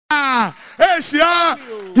Asia.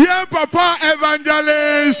 Yeah, Papa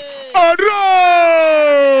Evangelist Oduro.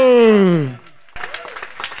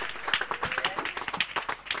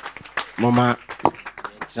 Mama,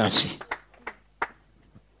 Nancy.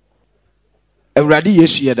 Everybody,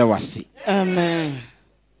 yes, you had wasi. Amen.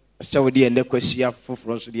 So we did the question for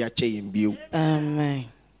France to the Ache in view. Amen.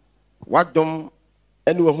 What dom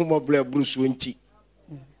anyone whom of Bruce Winty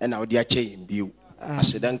and now the Ache in view. I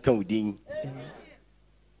said, Uncle within.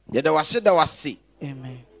 Yet I said, I was sick.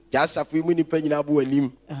 Amen. Just a few minutes penny abu and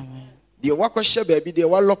him. Amen. The Waka baby, the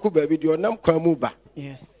one local baby, the Nam Kamuba.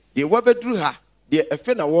 Yes. The Wabba drew her, the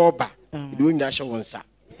Effena Warba, doing that show on sa.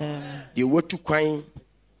 The word to quine.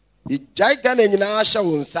 The gigantic in our show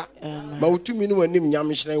on sa. But 2 minutes when him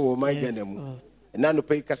Yamishan or my ganem. And now to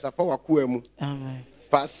pay Casafa Kuemu. Amen.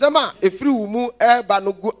 For summer, a free moo air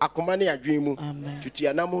banogo akomani a dream to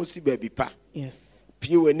Tianamo si baby pa. Yes.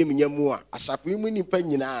 Pure and him yamua, as a few minutes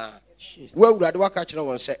penina. Well, would I catch no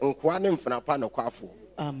one say, Unquanem from a pan of quaffle.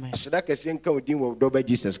 Amen. As that can see with Dobby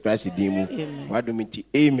Jesus Christ, the demon. What do you mean?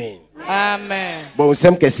 Amen. Amen. But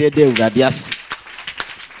some can say they would yes.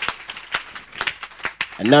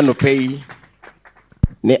 And none of pay.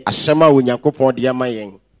 Ne a summer when you coupon the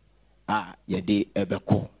Yamayang. Ah, ye de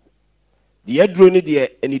ebeko. The Edroni dear,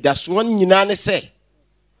 and it does one Yunani say,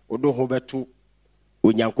 Odo Hobetu,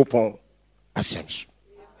 Unyankopon, Assemble.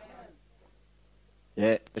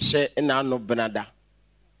 Yeah, say in no Benada.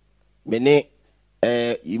 Mene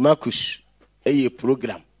Imakus, a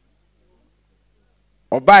program.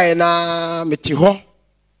 Oba na metiho.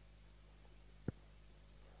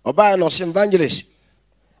 Oba no Evangelist.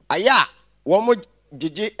 Aya, womo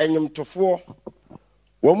jeje enyum tofo.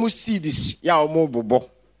 Womo see this ya omo bobo.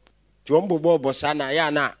 Ti womo bobo sana ya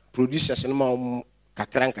na producers no ma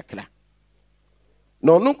kakra.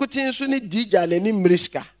 No no kutin so ni DJ ni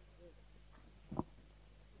mriska.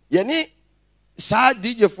 Yeni sa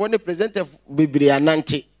DJ for the presenter bebre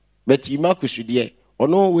anante but Imakus de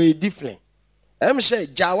ono we different. Say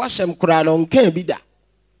jawasem kura no nkan bi da.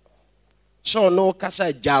 So no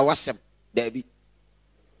kasa jawasem da bi.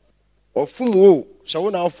 Ofum o, so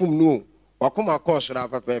na ofum no. Wakoma course ra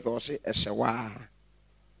pepe o se esewa.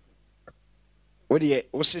 O de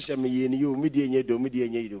o se se me ye ni o me de nye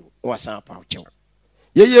do. O asan pa o chew.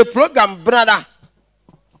 Ye program brother.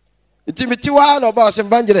 Intimity wa no ba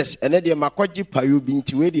Evangelist ene de makoji payo bi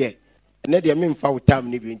nti we de ene de me mfa utam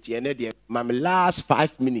ni bi nti ene de mam last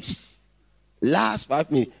 5 minutes. Last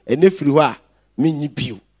 5 minutes. And if you are mini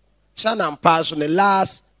pew. Sana pass on the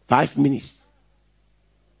last 5 minutes.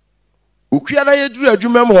 Ukiana yedru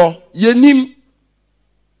adwuma mo yenim.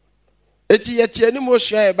 Eti yeti ani mo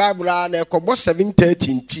hwɛ Bible na ekobo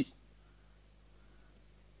 7:30 nti.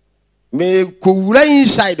 Me kowura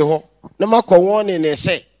inside ho na makɔ won ne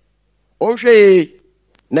se. O hwɛ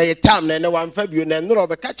na ye tam na wamfa bio na nro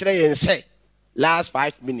be ka kyerɛ yen se last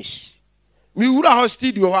 5 minutes. Mi wura ho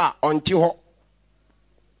studio ho onti ho.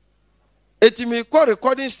 Eti mi ko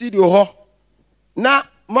recording studio ho na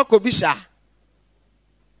makobisa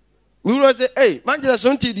mi ro say hey manjela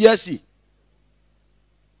so nti dia si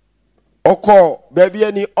oko baby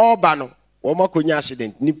ani oba no wo makonya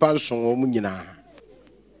accident nipa nso wo mu nyina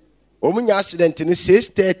wo mu nya accident ni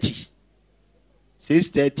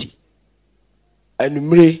 6:30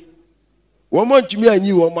 anumre wo mo ntumi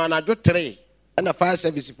anyi wo mo anadwo 3 na fire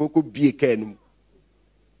service foko bie ka anum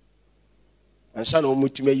ansa no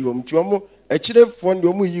mutuma yi wo mtuomo akire fo ndi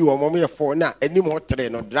omu yi wo mo ye fo na anim ho 3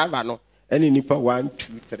 no driver no ene nipa 1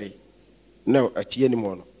 2 3 na atie ni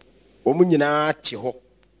mo no omu nyina ate ho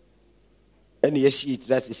ene yesi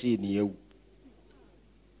itira sisi ni ewu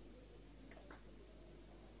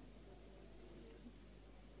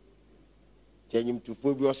tenyim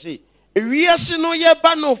tufo bi o se ewiase no ye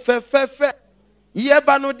ba no fefefe ye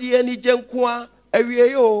ba no de ani genko a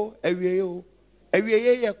awie yo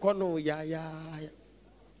awieye ye kono ya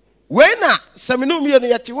wena saminu mi no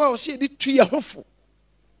yete wa o se di tu ye hofo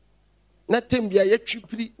na tembia ye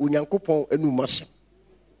twipiri onyankopon anu masem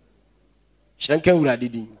hyenka wurade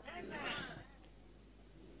din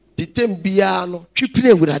di tembia no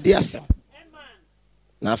twipiri wurade asem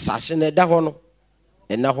na sase na da ho no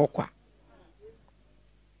ena ho kwa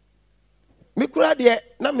mikura de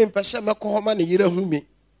na mempese mekọ ma ne yire humi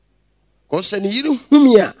ko se ne yire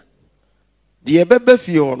humi a de bebe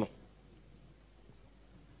fie ho no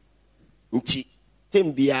nti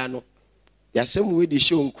tembia no ya sem we de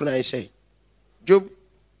show nkran say Job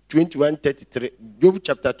 21:33 Job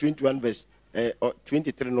chapter 21 verse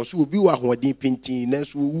 23 no so obi wa hoden pintin na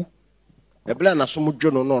so wu ebla na so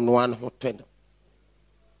modwo no no an ho ten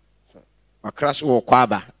wakra so wo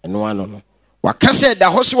kwaba eno ano no wakase da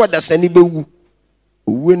ho so wada sani bewu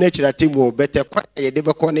uwe na chirate mu bete kwa ye de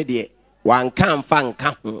beko ne de wanka mfa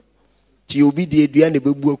nka ho ti obi de dua ne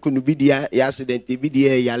bebu aku no bi de ya accident bi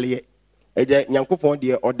de yale e Nyankopon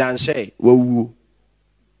de odanse wawuo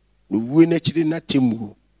no uwe na chiri na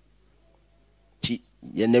temu ti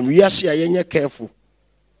ye na wiase a yenye careful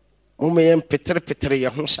mumma yen petre ye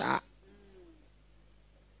ho saa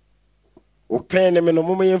o pen ne me no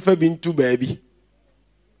mumma yen fa bi ntu baabi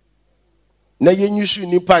na yenyusu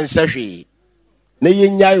nipa nsahwe na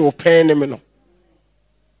yenyai o pen ne me no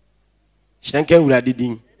shanka wurade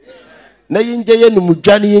din na yenja ye no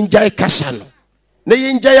mudwane yenjai kasa no na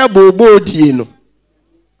yenja ya bobo die no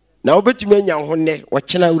na obetumi anya ho ne wo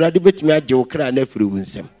kyena wurade betumi agye wo kra na afiri wo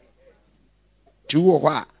nsam tuwo ho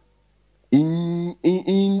a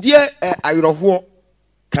indie ayroho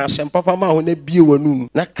ka sempapa ma ho na bie wanum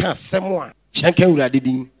na ka asem a shanka wurade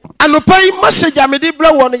din anopai message amede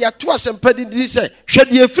bra wo no ya to asempa din se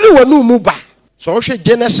hwede afiri wanum ba so wo hwe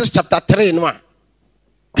Genesis chapter 3 no a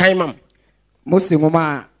kan mam Mose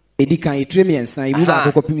ngoma edikan etremi ensan ibu ba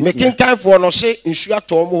akoko pimisi mekin kan fo no se nsu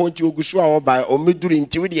ato mo ho nti ogusu a wo ba o meduri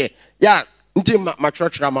nti we de ya nti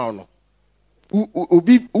matwetwera ma no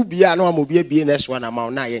obi ubia na amobi abie na so na ma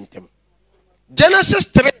na ye ntem Genesis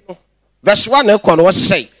 3 verse 1 na ko no wo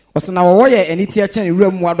sei osna wo ye eniti a chen ewura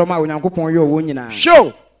mu adoma Onyankopon ye owo nyina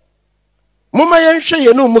show mama ye nhwe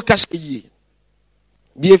ye no mu kasa yi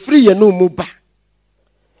de free ye no mu ba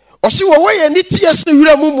osi wo ye eniti a se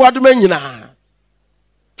ewura mu adoma nyina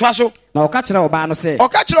twaso na okachira oba no se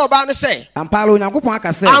ampalo Onyankopon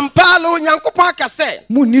aka se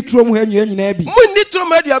mu nitro mu ha nyina bi mu nitro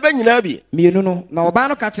ma dia ba nyina bi mienu no na oba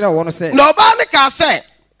no kachira wo no se na oba no ka se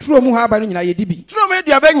tro mu ha ba no nyina ye dibi tro ma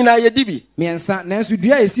dia ba nyina ye dibi miensa na nso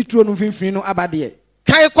dua esi tro no mfimfini no abade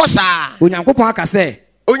kai kosa Onyankopon aka se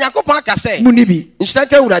mu ni bi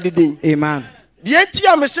nshaka wurade din amen die ti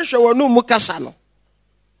a mesehwe wonu mu kasa no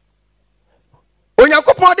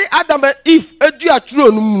Onyankopon de Adam and Eve edu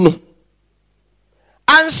aturo no mu no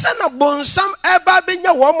ansa na bonsam eba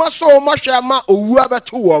benya wo maso wo mahwe ma owu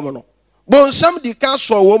abeto wo mo no bonsam di kan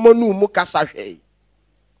so wo mo nu mu kasa hwe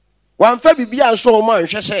wan fa bibia so wo ma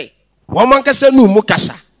nhwe se wo man kasa nu mu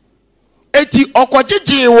kasa eti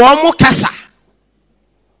okogege wo mu kasa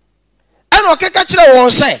eno keka kire won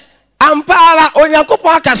se ampara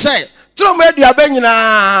Onyankopon aka se tro mo aduaba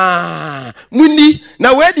nyina muni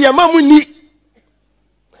na we de ma muni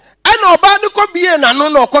eno ba ne ko bie na no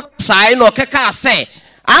no ko sai no keka ase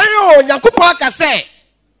ayo Onyankopon aka se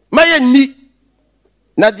maye ni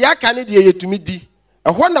na de aka ne de yetumi di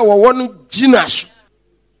ehwo na wo no gina so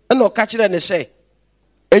eno ka kire ne se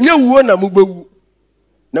enye wuo na mubewu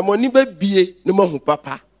na moni ba bie ne mahu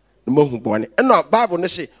papa ne mahu bone eno Bible ne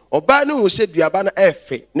se oba ne hu se duaba na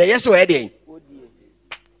efe na yese wo ede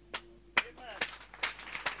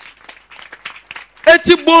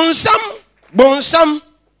eti bonsam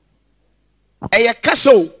eye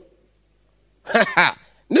kaso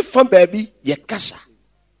ne fam baby ye kasa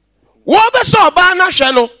wo be so oba na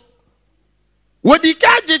hwe no wodi ka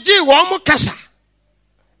gigi wo mo kasa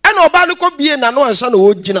ena oba ne ko bie na no ansa na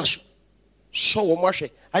wo gina so wo mo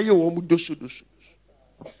hwe aye wo mu doso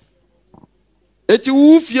eti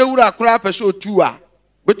wu fie wura akura pese otu a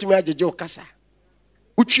betumi agege o kasa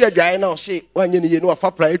utwi adwae na o se wanye ne ye no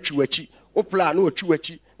afa pra atwi wachi o pla na otwi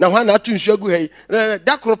wachi na hwa na atu nsu agu hei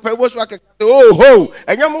dakro pa wo so aka oh ho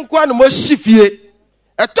enyam nkwa na mo sifie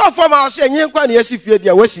eto fo ma o se enye nkwa na yasifie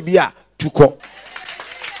dia wasi bi a tuko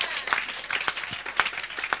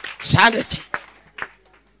sanity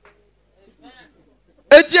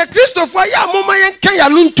etie Christopher ya moma yen kan ya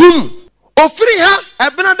nuntum ofiri ha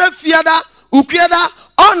ebena da fiada ukuada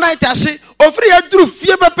all night ase ofiri ya duru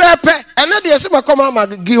fie pepepe ene de se makoma ma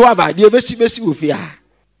giwa ba de besi wo fie ha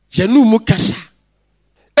yenu mu kasa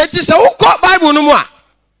eti se wo ko Bible no mu a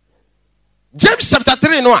James chapter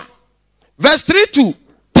 3 no a verse 3 to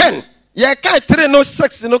 10 ye kai 3 no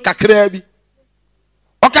 6 no kakra bi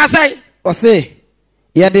o ka sai o se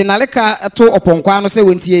ye de naleka to oponkwa no se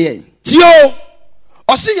wontie yen tio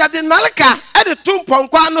o se ye de naleka e de to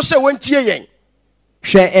oponkwa no se wontie yen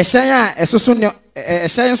hwe ehyan a esoso ne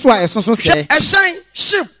ehyan so a esoso se ehyan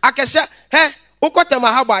ship akese he ukotama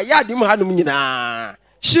ha ba ya di mu ha no nyina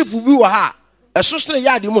ship bi wo ha esoso ne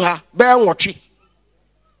ya di mu ha be nwotwe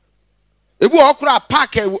ebu okura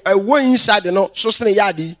park wo inside no soso ne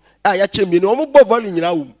ya di a ya chemi no mo bo volley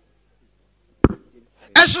nyina wo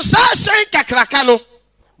eso sa sen kakraka no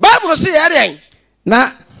Bible say ya den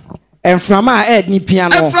na enframa a ed ni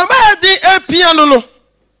piano enframa ed e piano no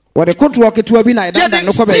wo de koto ketua bi na edan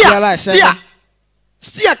no ko be biara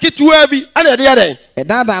sia ketua bi ana de ya den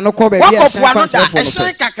edan no ko be biara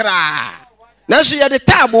sen kakra na so ya de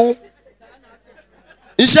table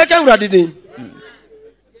Inshaka Radin.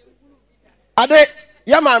 Ade,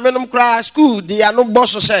 Yama Menum cry school, the no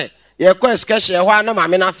boss say, your quest cash, why no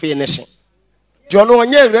mamma finishing. John,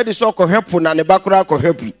 when you're ready, so could help and the background could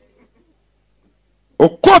help you. O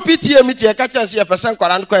copy to me, a catch and see a person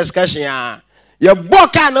called quest cash. Your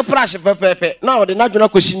book and no price of pepe. Now the national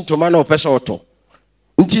question to man or pesoto.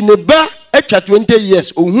 Until the bar extra 20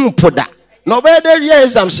 years, whom put that. No better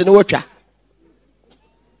years, I'm saying water.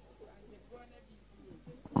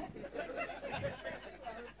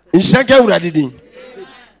 In second, Radin.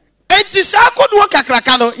 It is a good work at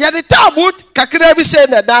Krakano. Yet the tabut Kakrabi said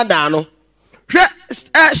that Dandano.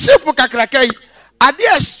 Ship Kakrakai. I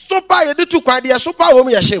dear super, you do to quite dear super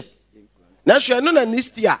woman a ship. Now she are none of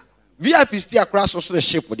this year. VIP still across the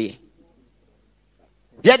ship with you.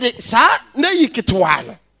 Yet the sir, no, you get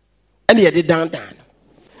one. And yet the down.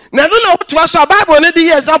 Now, no, to us, our Bible, and the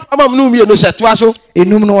years up among Numi, no, said to us,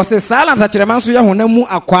 in whom was a silence at your mansu Yahonemu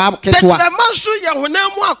aqua ketua. Mansu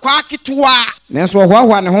Yahonemu aqua ketua. Nenso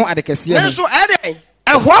one home at the Cassia. Nenso Eddie,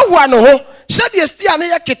 and one home said yes,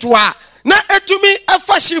 Tiana ketua. Na etumi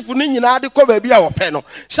afa ship ni nyina de ko ba bia wo pe no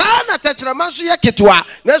saa na techere manso ye ketua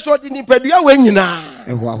na so di ni padua we nyina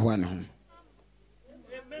ehwa no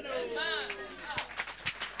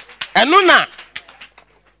eno na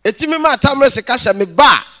etimi ma tamre se kasa me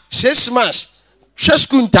ba 6 months hwe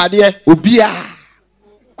school ntade obia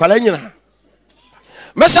kwala nyina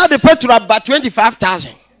mesa de petrol about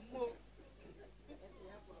 25,000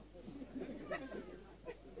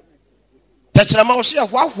 techere ma wo se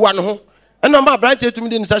ehwa no ho eno ma branch etumi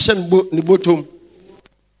di station ni botom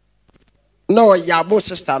no yabo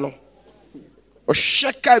sister no o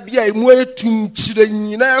sheka bia emu etum chire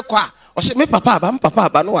nyina ekwa o se me papa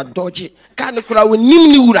aba no wa doje ka ne kura wonim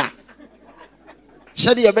ni wura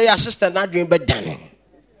se de ye be ya sister na dwen be dan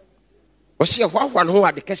o se hwahwa no ho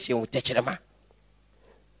ade kase wo techere ma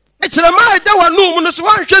da wanu mu no so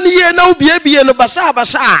wan hwe ne ye na obiebie no basa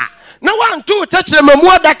na wan to techere ma mu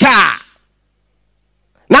adaka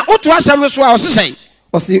na otu asem so a osesai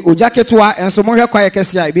osi ojaketua enso mo hwe kwaye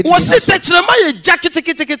kese a ebitu osi techere ma ye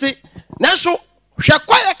jaketekete nanso hwe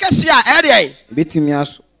kwaye kese a area betimi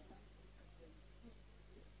aso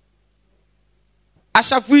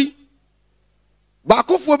asafui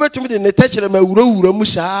bakofo betumi de ne techere ma wura mu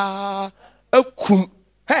saa akum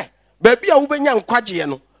he ba bia wo benya nkwaje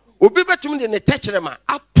no obi betumi de ne techere ma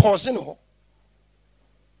apose ne ho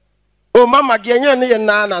o mama ge anya ne ye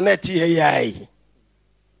na ti he yai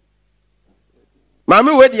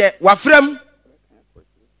Mami we de wafrem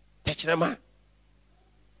techere ma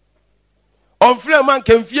onfrem man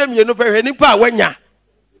kemfie mienu pe hwe nipa wanya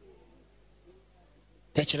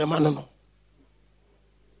techere ma no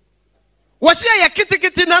wasi ya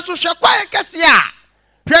kitikiti na so hwe kwa kase a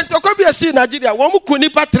hwe ntoko bi asi Nigeria wo mu ku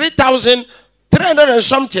nipa 3,300 and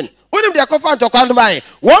something wonim de akofa ntoko ando bai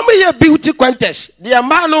wo mu ye beauty contest de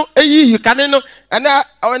ma no eyi yukane no na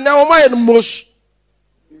wo ma ye no most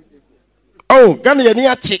oh gana ye ni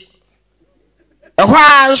ate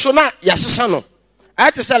ehwa nso na yasesa no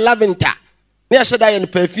ate se lavender na ye sheda ye no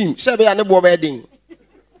perfume se be ya ne bo be din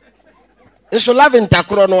nso lavender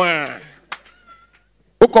kro no a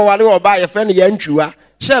uko wale oba ye fe ne ye ntwiwa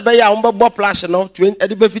se be ya wo be plus no 20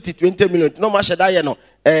 ade be 20 million no ma sheda ye no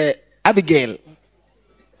Abigail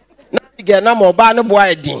na mo ba ne bo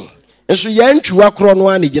a din nso ye ntwiwa kro no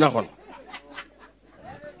a ne gina ho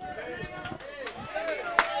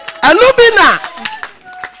Anubina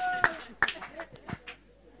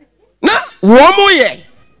na womu ye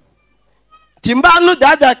timbanu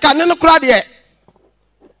dada kanene kura de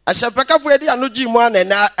asepeka fu edi anoji mu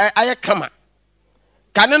na aye kama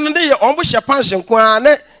kanene ne ye ombo hye panse nko a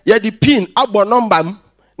ne ye di pin abo number m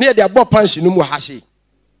ne ye di abo panse no mu hase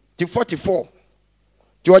ti 44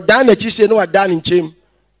 ti odan na chi se no odan nchem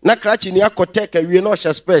na krachi ni akoteka wie no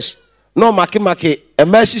hye space no make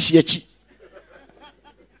emasisi achi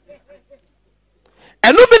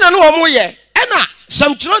enu bi na no wo ye ena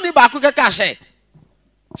samchiro ni ba ko kaka se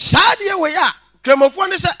saade we ya kremofo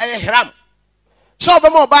ne se ehram so be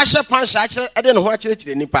mo ba hye pansa akire ede ne ho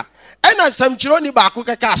akire nipa ena samchiro ni ba ko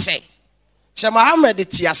kaka se Muhammad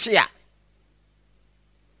tiase a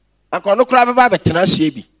akono kura be ba betena se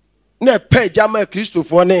bi na pe jama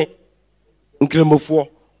kristofo ne nkremofo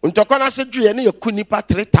ntoko na se due ne yaku nipa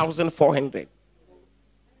 3,400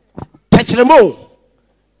 techremo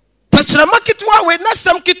Techramakitua we na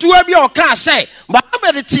sam kitua bi o ka say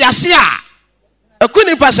Muhammad tiase a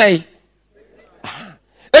akuni pa say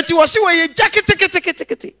eti wo se we ye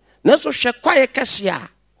jaketekete na so hwe kwaye kase a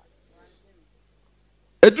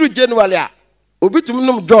edru January a obitum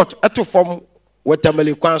num dot eto fom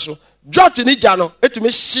watamale kwan so dot ni ja no etumi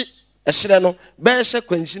hye esere no be se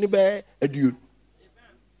kwansini be aduo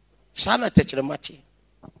sana techere mate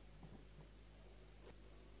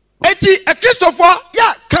eti a Christopher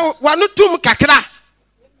ya kan wanu tum kakra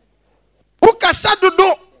ukasa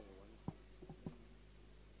dodo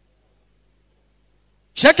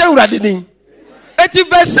sheke urade ni eti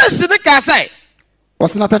verses ne ka sai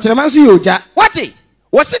wasina techere man so yoja wati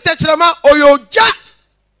wasi techere ma oyoja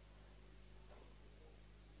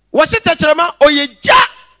wasi techere ma oyeja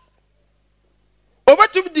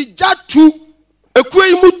obatum di jatu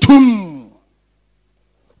ekuyi mutum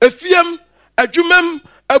efiem adwumam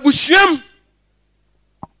abusuam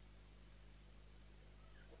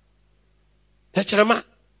techerema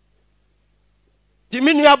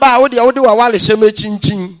diminu aba wo de wa wale seme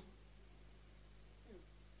chinchin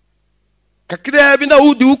kakira bi na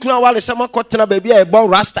wudi ukuna wale sema kotena baby a ebo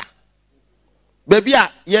rasta baby a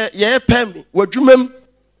ye pem wadwumam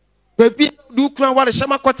baby du ukuna wale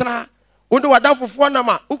sema kotena wode wadafofo na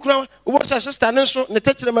ma ukuna wo sister ne so ne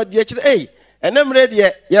techerema die kire enemre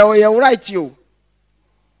de ye right you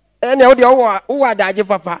ene wo de wo adaje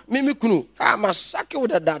papa mimi kunu masake wo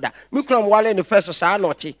dada mi kunu wale ne first saa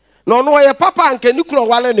no chi no no ye papa anke ni kunu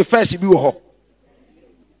wale ne first bi wo ho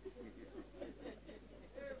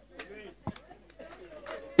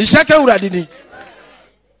ishake urade ni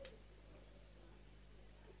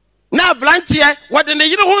na blantie wo de ne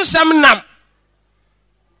yire ho nsam nam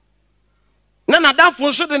na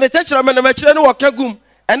nadafo so de ne techere me na makire ne wo kagum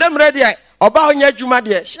enemre de oba onya adwuma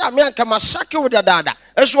de sha me anka masake wo dada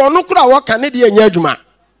eso onu kura wo ka ne de anya adwuma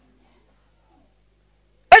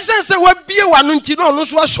esense wa bie wanu nti no onu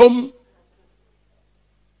so asom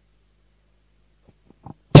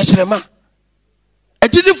techerema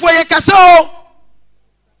agidifo ye kase o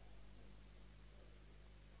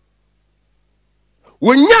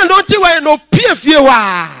wonya no ti wa no pie fie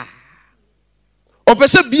wa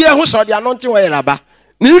opese bie ho so de anonte wa yeraba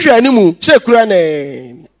ni hwe animu se kura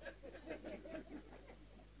ne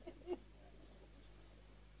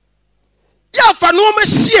ya fa no ma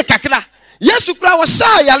sie kakra Yesu kura wo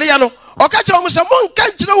sa yale ya no o ka kire wo se mo nka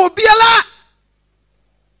nkire wo biala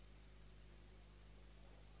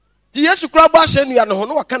di Yesu kura ba se nu ya no ho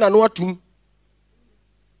no waka na no atum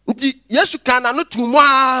nti Yesu kana no tum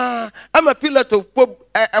ama Pilato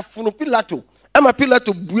efunu Pilato ama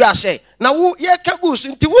Pilato bua se na wo ye ka gus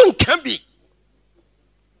nti wo nka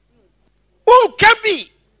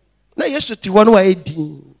bi na Yesu ti wo no wa edi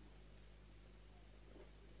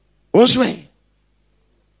Onswe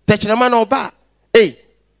techerema na oba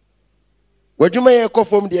wadwuma ye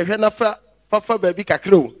kofom de hwe na fa baabi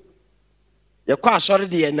kakra o ye kwa asore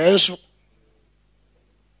de na nso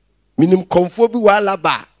minim konfo bi wala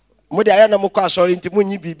ba mo de aya na mo kwa asore nti mo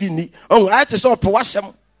nyi bibi ni ayete so opo wasem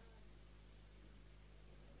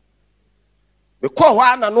be ko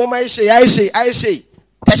wa na no ma ise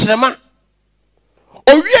techerema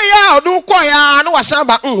owie ya odu ko ya na wasan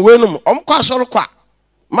ba wenum kwa asore kwa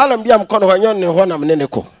malam biam kono hanyon ne ho na mene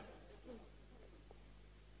ko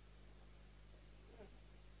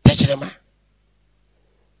techerema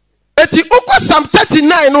eti ukwa Psalm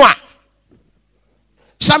 39 no a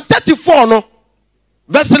Psalm 34 no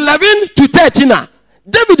verse 11 to 13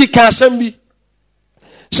 David kan sambi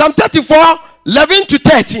Psalm 34 11 to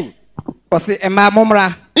 13 ose ema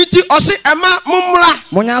momra iti ose ema momra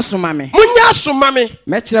munya asoma me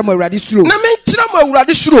me kire mo awurade suro na me kire mo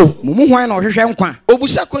awurade suro mumu hwan na ohwehwe nkwa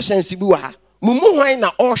obusa questions bi wa ha mumu hwan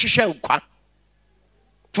na ohwehwe nkwa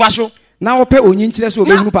twaso na wo pe onyi nkire so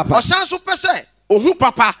obehunu papa osan so pese ohu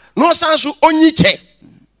papa na osan so onyi che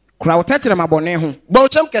kura wo techere mabone ho gbo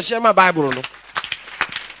chem kese ma bible no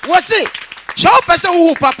wo se so pese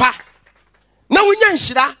ohu papa na wonya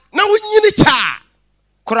nhira na wonyini cha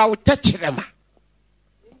kura wo techere ma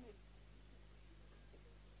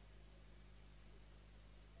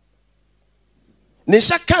ne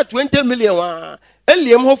shaka 20 million wa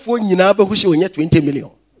eliem hofo nyina ba hu se onya 20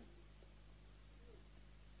 million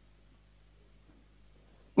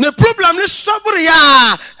ne problem ne sobre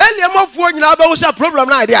ya eliem hofo nyina ba hu se problem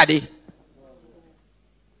na ade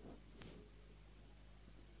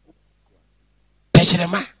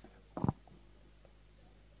techerema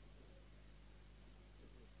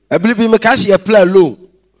abilibi me kasi ya plan low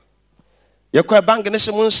ye ko bank ne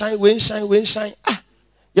se mun sign we sign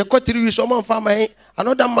ye ko 3 weeks o man fa mai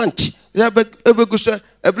another month ye be gusto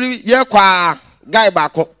every ye kwa guy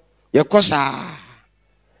back ye ko sa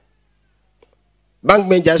bank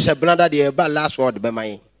manager say brother de ba last word be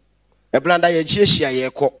mai e brother ye chieshia ye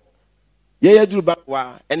ko ye duru bank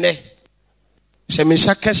wa ene se me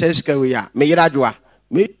saka se ska we ya me yiradwa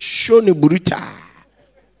me show ne buruta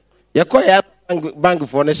ye ko ya bank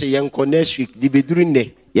for ne say ye ko next week di be duru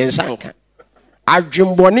ne yensanka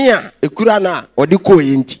adwembone a ekura na odi ko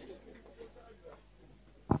yenti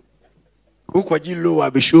ukwaji lo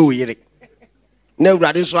wa be show yire na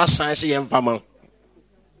urade so asan se yemfama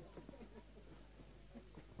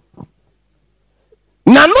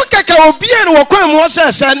na no kaka obi en wo kwan mo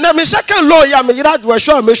se na me second law ya me yira do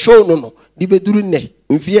show me show no di beduru ne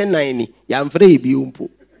mfie nan ni ya mfre bi umpo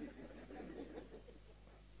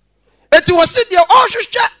eti wose de o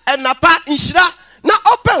hwehwe enapa nhira na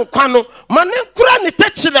open kwano mane kura ne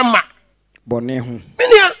techire ma bone ho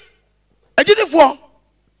minia agidifo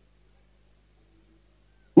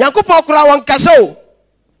Nyankopɔn kura won kasa o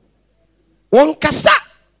won kasa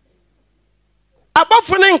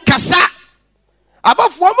abafo ne nkasa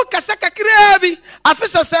abafo mo kasa kakra bi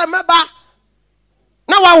afisa se meba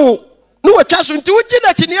na wawo no watwa so nti wugi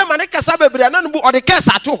na chine ma ne kasa bebre na no bu ode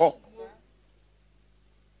kasa to ho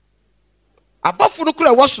abafo no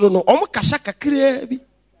kura wasoro no omo kasa kakra bi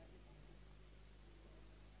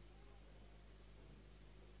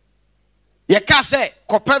ye ka se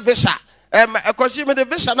kopa visa ekosi me de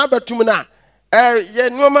visa na batum na ye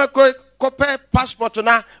nuoma kope passport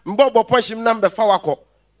na mbobo ponshim na mbefa wako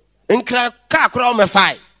nkra ka akra o me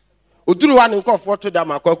fai oduru wa ne nkofo to da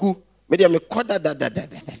makwaku me de me koda da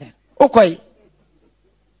okwai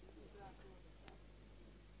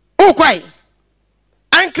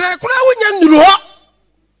ankra kura wonya nduru ho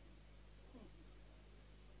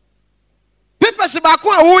pepe se ba ko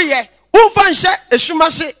a wo ye wo fa nhye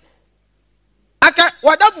esumase aka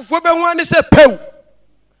wadafufuo be hu ani se pew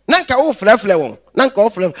nanka wo flefle won nanka wo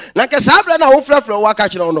flef nanka sabra na wo flefle wo aka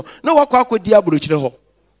kire no no wakọ akodi aburo kire ho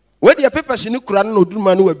we de papers ni kura no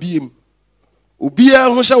oduruma no wabiem obi a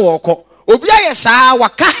hu se wo kọ obi aye saa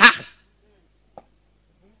waka ha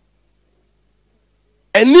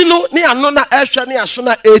eni no ne ano na ehwe ne aso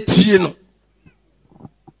na etie no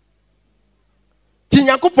ti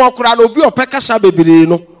Nyankopon kura no obi opekasa bebere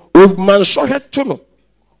no o man so heto no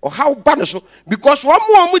or how bad so because one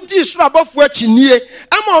more di so abafo achinie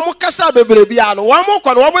ama omo kasa bebere bia no one more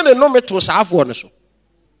kwa no omo ne no meto saafo no so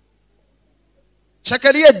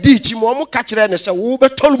Sakaria di chi mo omo ka kire ne se wo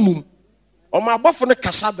betol mum omo abafo ne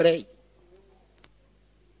kasa bre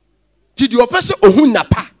ti di opese ohun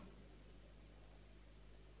napa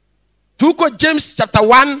Tuko James chapter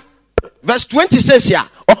 1 verse 20 says here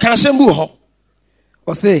o kan sembu ho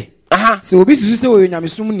o say se obi susu se oyo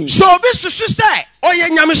nyamesum ni so obi susu se oyo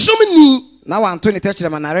nyamesum ni na wanto ne techire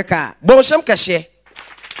manareka bon sem kase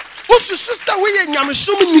wo susu se wo ye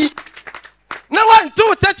nyamesum ni na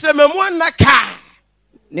wanto techire mamu anaka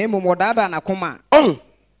na emu dada na koma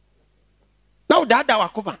na o dada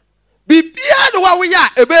wakoma bibia no wa wo ya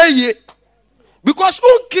ebeye because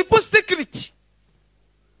who keep secret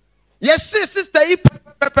yes sister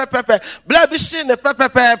pepe bla bi sin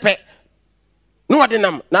pepe no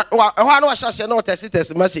ordinam na ho no washase na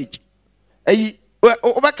test message ayi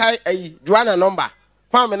obeka ayi Joanna number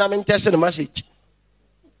fam na me test message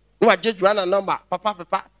no waje Joanna number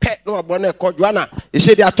papa pe no abo na call Joanna e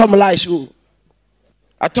say the atom lies you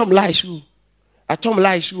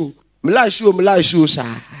sa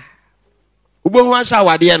ubo hu ansa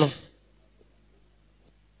wade no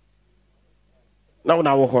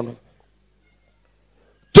na wo ho no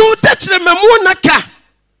tu techre memu naka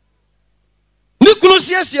Nikunu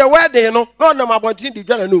siesie wedding no na mabontin di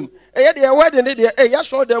dwana num eye de wedding de ya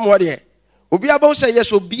so dem ho de obi aba say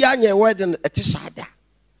yes obi anya wedding eti sada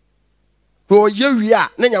to ye wi a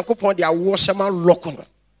na Nyankopon de awo sema loko no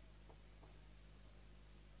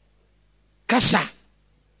kasa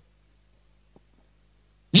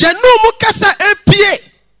ye no mu kasa apie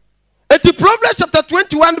eti Proverbs chapter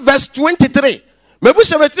 21 verse 23 mebu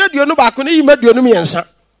se betre duonu ba ko ne yima duonu miensa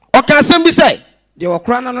o kan sem bi say de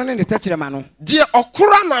okura na no ne techire ma no de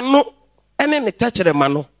okura na no ene ne techire ma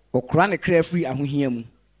no okura ne kra free ahohia mu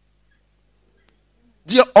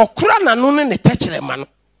de okura na no ne techire ma no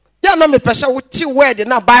ya na me pese wo ti word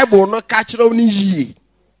na Bible no ka kire wo ni yie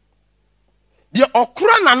de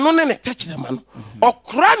okura na no ne techire ma no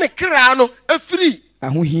okura ne kra no afiri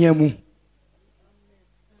ahohia mu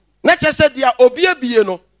na chese de obi abie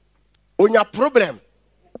no onya problem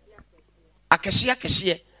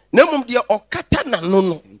akese na mum de okata na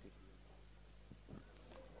no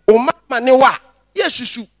o mama ne wa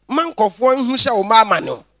yesusu mankofo hu se o mama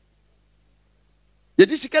ne ye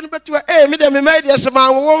di sika no beto me de me mai de se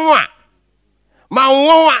ma won a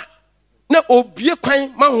na obie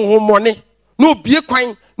kwan ma honhomone na obie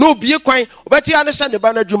kwan obeti ane se ne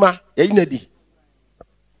ba na dwuma ye yi na di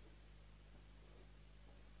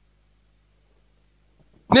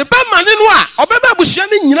ne ba mane no a obeba busia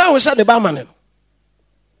ne nyina ho se ne ba mane no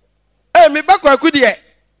me ba kwaku de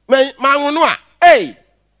ma wono a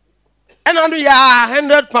And I ya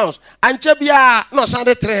 100 pounds. And Chebia no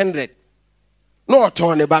Sunday 300. No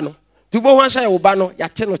turn a bano. To go one say Obano,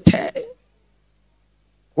 Yateno te.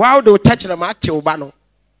 Wow, do touch them at Obano.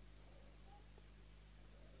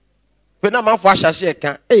 When I'm off, I say,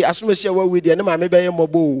 hey, as soon as you're with you, Nema maybe a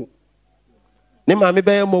mobile. Nema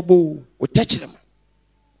maybe a mobile. We touch them.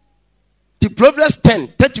 The Proverbs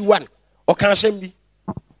 10:31. Or can I say me?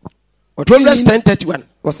 Proverbs 10:31.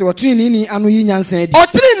 Was what Trini anu yin said. Or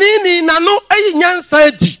Trini nano a yan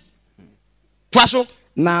said. Twaso.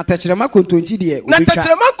 Na tachrema kontonchi de. Na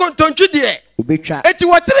tachrema kontonchi de. Ubetwa. Eti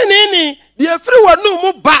what Trini the everyone no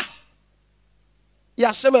mo ba.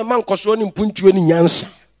 Ya sema man koso ni mpuntuo ni nyansa.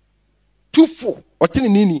 Tufo or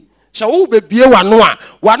Trini. Sha wo bebie wano a.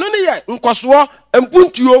 Wano ne ye nkoso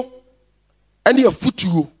mpuntuo and your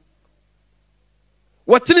futuo.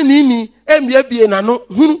 What Trini emye nano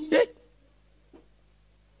hunu.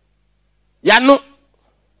 Yano.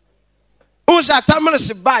 Usa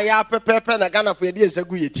tamres ba ya pepepe na Ghana for years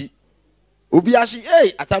ago yeti. Obi asi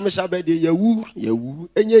eh atamesa be de yawu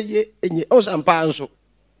enye usa mpa nso.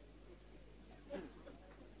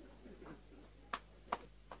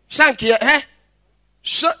 Sankie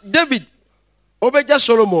so David obeja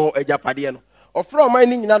Solomon ejapade no. Ofra man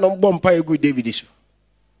ni nyina no mbọ mpa egu David so.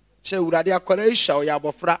 Se urade akora isha o ya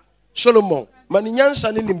bofra Solomon mani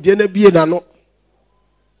nyansa ni nimde na bie na no.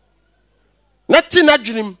 Nothing na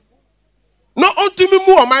dream. No ontumi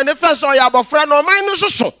mu o man first o ya bofra no man no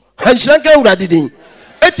soso. Hanshranka urade din.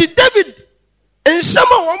 Eti David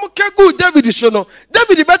ensama wo mkegu David so no.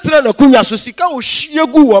 David betra na kunya so sika o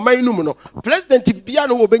hyiegu o man no mu no. President bia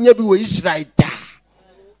no wo benya bi wo Israel da.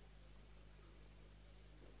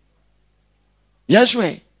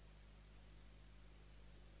 Yeswe.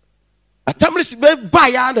 Atamris be ba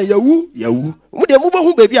ya na yawu. Mu de mu bo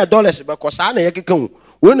hu baby $, be kosa na ye keka hu.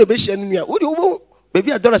 We no be hia no nua. Wo de wo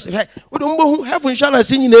baby $, he. Wo de mo hu health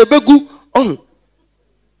insurance nyina ebegu.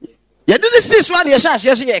 Ye de see so na ye sha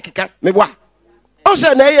hia se ye keka. Me boa. O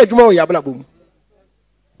se na ye adwuma wo ya bla bom.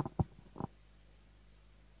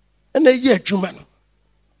 Na ye adwuma no.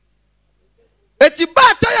 Eti ba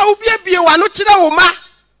ta ya wo bie wa no kire wo ma.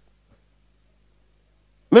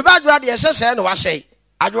 Me ba adwa de ye se na wa sei.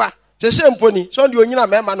 Adwa se mponi so de onyina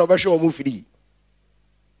mema na obehwe omu firi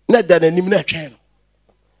na da nanim na twen no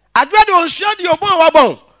adwa de onsuo de obon wa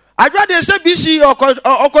bon adwa de se bc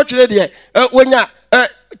okotwere de wonya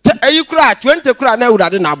ayi kura 20 kura na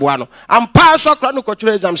urade na aboa no ampa so kura no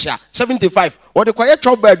kotwere exam sha 75 wo de koye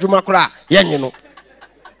choba adwuma kura yenye no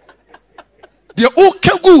de o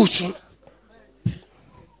kegu so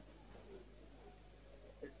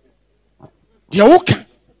de o ka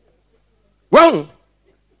wow.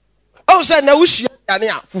 Oh, say na wushi ane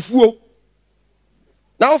a fufuo.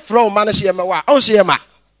 Now from man say ma wa. Oh say ma.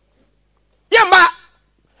 Ye ma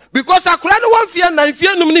because akura no wan fie na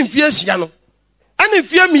fie num ne fie sia no. Ane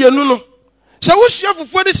fie mienu no. Se wushi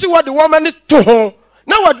fufuo de si wo de woman to ho.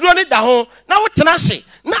 Na waduro ne da ho. Na wo tena se.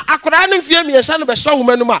 Na akura ne fie miesa no be so wo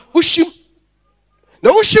manum a. Wushim.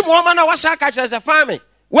 Na wushim woman na wasa ka kire se fami.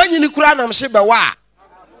 Wanyini kura na mse be wa.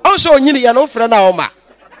 Oh so onyini ye no frɛ na wo ma.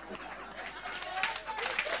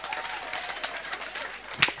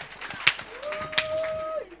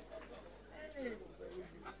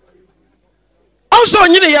 Also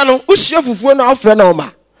nyine ya no usie fufuo na ofre na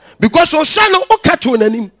oma because o sha no o kato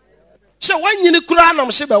nanim se wanyini kura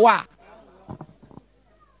anam se be wa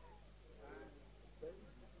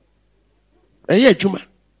eye adwuma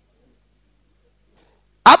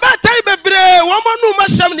abatai bebre wo manu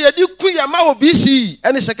masam ne edi ku ya ma obc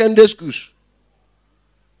any secondary schools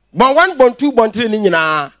bon 1 bon 2 bon 3 ni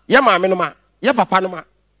nyina ya maame no ma ya papa no ma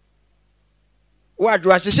wa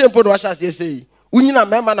adwa se sempo no wasa se sei unyina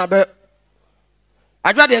mema na be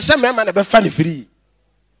adwa de se mema na be fa ne free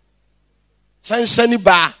sansani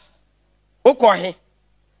ba okohe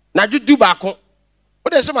na judu ba ko o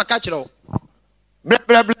de se maka kire o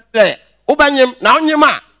ble o banyem na onyem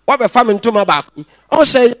a wo be fa me ntoma ba ko o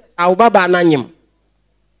se awo baba na nyem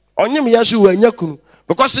onyem yesu wa nyakunu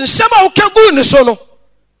because nsema o kegu ne so no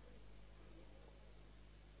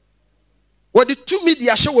wo de tumi di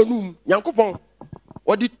ahye wonum yankopon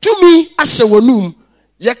wo de tumi ahye wonum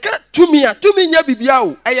yeka tumi a tumi nya bibia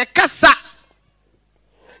o eye kasa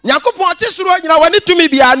yakopon te suro nyina wani tumi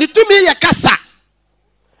bia ni tumi ye kasa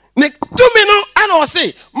ne tumi no ana o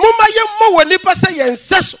se mumma ye mo woni pasa ye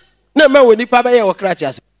nseso na ma woni pa ba ye wo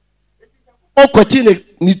kratias o kwati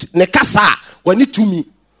ne kasa wani tumi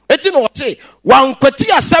eti no o se wan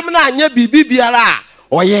kwati asam na anya bibibiara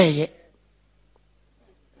o ye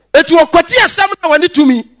eti o kwati asam na wani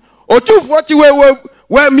tumi o tumfo ti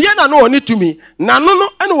we miye na no oni tumi na no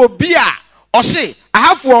ana obi a Or say, I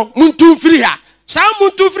have for muntu free ha. Some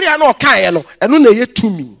muntu free ha no kan no, and no ye to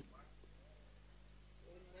me.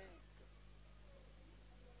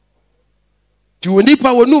 You will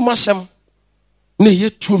nipa wo no masam ne ye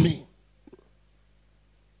to me.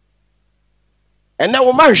 And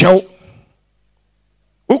now man show.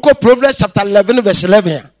 Uko Proverbs chapter 11 verse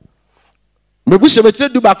 11. Mebu se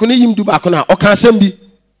betre du ba ko ne yim du ba ko na o kan asem bi.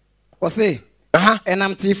 O say,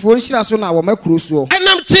 enam tifo nhira so na wo makuro so.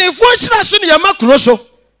 Enam tifo nhira so ne ya makuro so.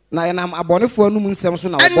 Na enam abonefo anum nsem so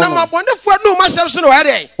na wo bo. Enam abonefo anum masem so na wo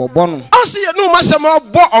ade. Obo no. O se ye no masem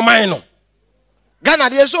obo oman no. Gana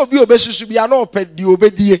de so obi obesusu bia na opedi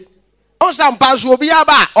obedie. O sam pa so obi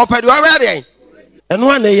aba opedi obedie.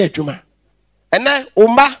 Eno na ye adwuma. Ene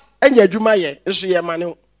umba enya adwuma ye so ye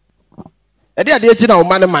mane. Ede ade eti na wo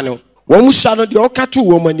mane mane. Wo musa no de o ka to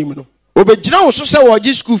wo manim no. Obejira wo so se wo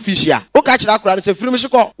gi school fees ya. O ka kira akura se firim se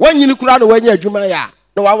ko. Wanyini kura no wanya adwuma ya.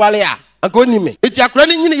 Na wawale ya. Anka onime. Eti akura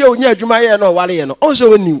ni nyini ye onya adwuma ye na wale ye no. On se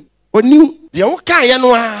woniu. Oniu de wo kan ye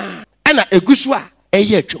no a. Ana egusu a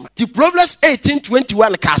eye adwuma. Ti Proverbs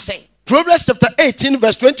 18:21 ka say. Proverbs chapter 18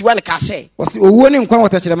 verse 21 ka say. O se owuo ne nkwa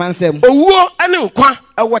wotachere mansam. Owuo ane nkwa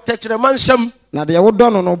wotachere mansam. Na de wo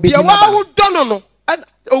dɔ no no be di na. De wo dɔ no no.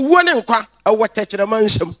 Owuo ne nkwa wotachere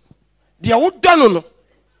mansam. De wo dɔ no no.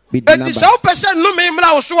 Eti se wo pese no me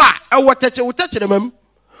mra wo so a wo tachere mam.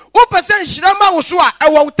 Wo pese nhira ma wo so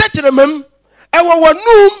a wo tachere mam. Wo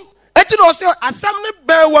wanum. Eti no se asam ne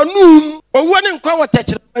be wanum. Owuo ne nkwa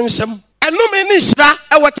wotachere mansam. Enome ni nhira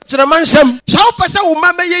wo tachere mansam. Se wo pese wo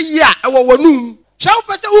ma be ye yi a wo wanum. Se wo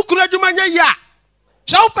pese wo kura adwuma nya yi a.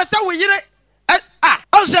 Se wo pese wo yire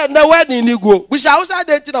I said na wedding ni go. We shall also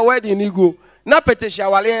date na wedding ni go. Na petition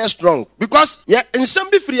wale strong because yeah in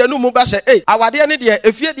some be free no mo ba say eh awade ne de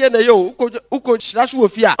efie de na yo uko shira so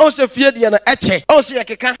ofie a on say fie de na eche on say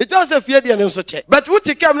keka it on say fie de na so che but we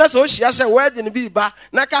take am na so shia say wedding bi ba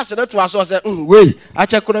na ka se na to aso say we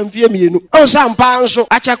achekura mfie mienu on say ampa nso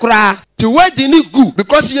achekura the wedding ni good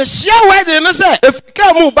because you share wedding no say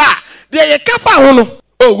efika mu ba de ye kafa ho no.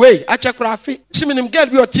 Oh wait, achakura fi. Siminim girl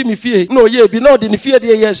bi o timi fie. No ye bi no de ni fie de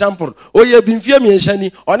ye example. O ye bi fie mi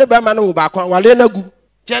enshani. One be ma no wo ba kwa wale na gu.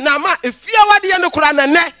 Je na ma efie wade ye no kura na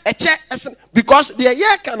ne eche because de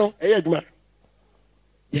ye ka no e ye adwuma.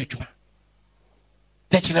 Ye adwuma.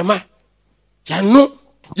 Techere ma. Ya no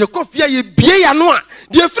ye ko fie ye bie ya no a.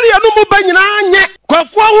 De free ya no mo ba nyina anye.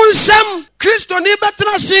 Kwafo ho nsam. Kristo ni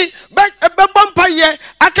betra si be bompa ye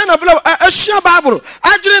aka na bla asua bible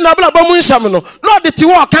adwene na bla bamu nsam no no de ti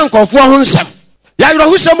wo kan kwafo ho nsam ya yoro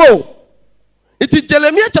ho nsam o it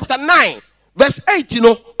Jeremiah chapter 9 verse 8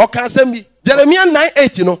 no o kan nsam bi Jeremiah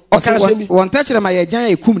 9:8 no o kan nsam bi won tachere ma ye jan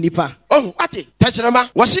ekum nipa oh ati tachere ma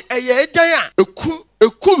wo se eye jan a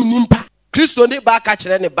ekum nipa Kristo ni ba ka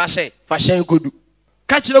kire ne ba se fa hyen kodu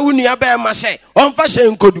ka kire wo nua ba ma se on fa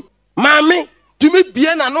hyen kodu maami tumi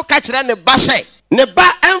bie na no ka kire ne ba se ne ba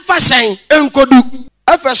emfa hyen enkodu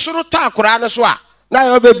afa soro ta akora ne so a na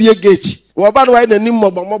yo ba bie gate wo ba no wa na nim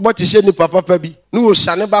mogbo ti se ni papa bi no wo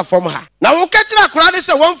sane ba fom ha na wo ka kire akora ne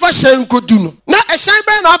se won fa hyen enkodu no na ehyan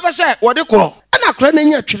ba na apa se wo de koro na akora na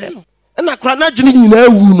nya twere no na akora na dwene nyina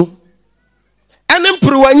awu no ene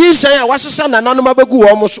mpruwanyi hyen a wasesa na nanom abegu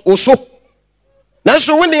wo so na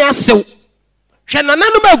so wo ne asew hwe na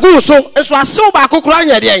nanom agu so enso asew ba akokora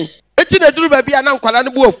nya de eti na duru ba bia na nkwala ne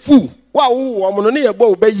bo afu wa wo mo no ne ye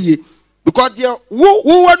bo ba yie because there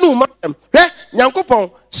wo wanu masem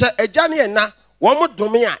nyankopon se agya ne na wo mo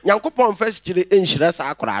dome a nyankopon first kire enhyira sa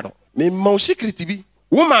akora no me ma secret bi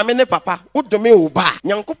wo maame ne papa wo dome wo ba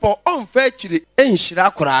nyankopon on fa kire enhyira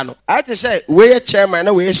akora no ate say we ye chairman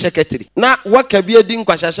na we ye secretary na waka bi edi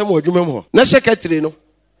nkwashashe mo adwuma mu na secretary no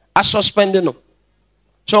a suspend no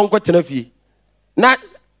so onko tena fie na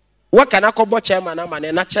waka na kobo chairman na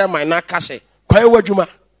mane na chairman na kase kwae wadwuma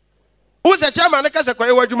who say chairman na kase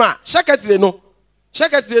kwae wadwuma secretary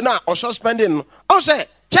na o suspending no o say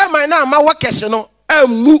chairman na ma wakese no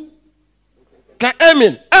amu ka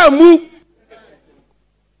amen amu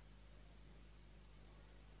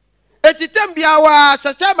etitem bia wa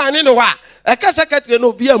sa chairman no wa e ka secretary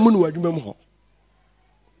no bia mu no wadwuma mu ho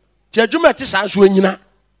ti adwuma ti sa so anyina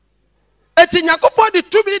eti nyakopo de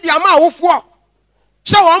tubi di ama awofo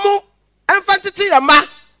se wo mo enfantiti ya ma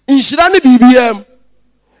inhyira ne bibiam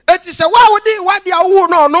eti se wa wodi awu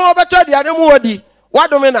no no beto de ane mu wodi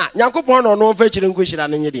wadome na nyankopon no no fa kire nkohyira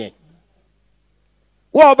ne nyede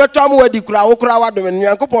wo beto am wodi kura wo kura wadome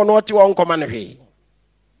nyankopon no ti wo nkoma ne hwe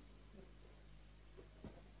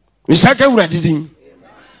misaka wura didin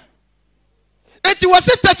eti wo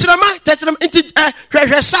se tachirama enti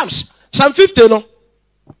hwe Psalm 50 no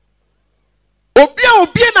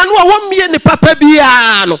obia na no a won mie ne papa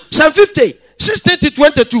bia no Psalm 50 16 to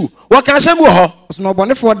 22. What can I say more? Osno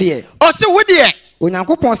bɔnefoɔ deɛ. Ɔse wo deɛ.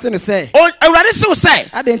 Onyankopɔn se no sɛ. Awurade se wo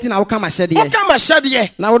sɛ. Adɛn nti na woka m'ahyɛdeɛ. Woka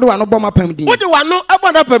m'ahyɛdeɛ. Na wode w'ano bɔ m'apam din. Wode w'ano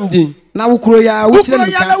abɔ n'apam din. Na wokuro ya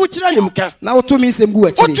wokyerɛ nimka. Na woto me nsɛm gu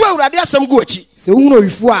akyiri. Woto Awurade asɛm gu akyi. Sɛ wohunu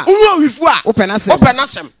owifo a. Wopɛ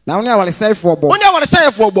n'asɛm. Na wo ne awaresɛefoɔ bɔ. Wo ne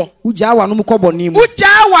awaresɛefoɔ bɔ. Wogyaa w'ano mu kɔ bɔne mu.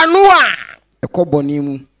 Wogyaa w'ano a. Ɛkɔ bɔne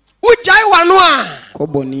mu. Wogyaa w'ano a. Kɔ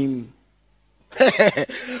bɔne mu.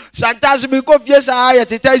 Sometimes we go fie saa yɛ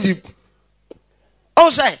teta zip. Ɔn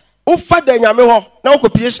sɛ wofa da nyame hɔ na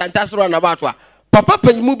wokɔ pie santas ro anabato a papa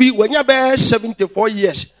panyimu bi wanya bɛɛ 74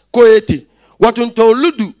 years ko 80 wɔtontɔn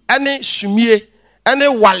ludu ɛne sumie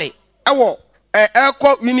ɛne wale ɛwɔ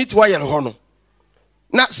ɛkɔ unit wɔyɛl hɔ no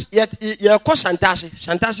na yɛkɔ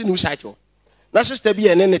santase new site hɔ na sister bi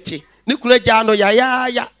ɛne ne te ne kula gya no ya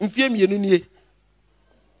mfie mienu nie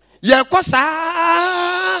yɛkɔ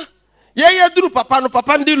saa ye duru papa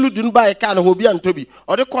ndi ludu no ba e car no obi antobi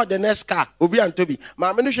o de call the next car obi antobi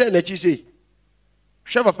ma me no hwe na chi sei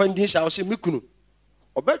hwe papa ndi sha o se mikunu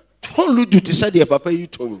obe ton ludu ti se de papa yi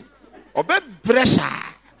ton obe bresa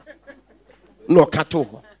no kato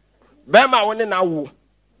ho be ma woni na wo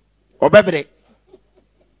obe bre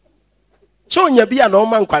so nya bia na o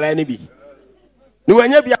man kwala ne bi ni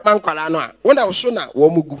wanya bia man kwala no a wo na wo so na wo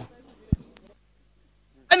mugu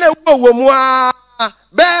ene wo mu a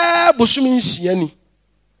be busumi nsia ni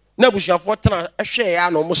na busuafo tena ehwe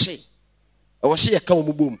ya no mo se e wo se ye ka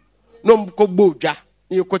mo bom no mko gbodwa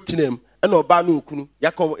ne ye kotinam e na oba na okunu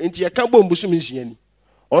ya ka enti ye ka bom busumi nsia ni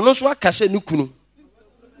ono so aka se ne kunu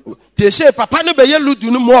te se papa ne be ye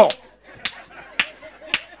ludu no mo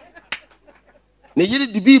ne yiri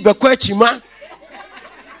dibi be kwa chima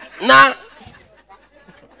na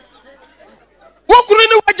wokuru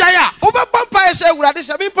ni wajaya obebampa ese Awurade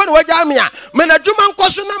se mpa ne waja me a me na dwuma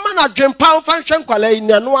nkoso na ma na dwempa fa nhwe nkwala yi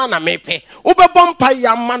no ana mepe obebampa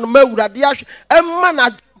ya ma no ma Awurade ahwe emma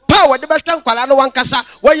na pa wode be hwe nkwala no wankasa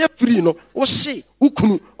waye free no wo se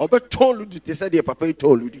ukunu obeton ludu te se de papa yi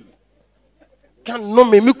ton ludu kan no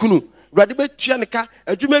me mikunu Awurade be tua ne ka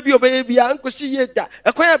adwuma bi obeye bia nkosi ye da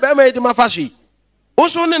ekoya be ma yedi mafaso yi wo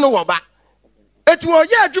so ne no wo ba etu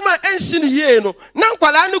oye adwuma ensi ne ye no na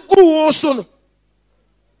nkwala no gu wo so no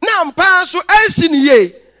na mpa so ensi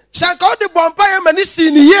ye shanka odi bompa ye mani si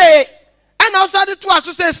ni ye ana osade to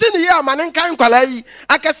aso se si ni ye amane nkan kwala yi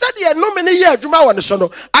akase de no me ne ye adwuma wo ne so no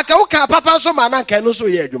aka wo ka papa so ma na nkan no so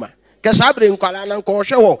ye adwuma ke sabre nkwala na nko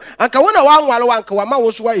hwe wo anka wo na wanwale wanka wa ma wo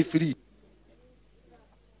so wa e free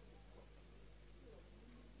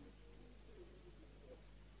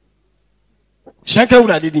shanka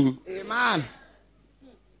Awurade din Amen.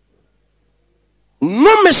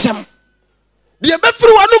 No mesam de be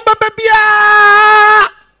firi wanu baba bia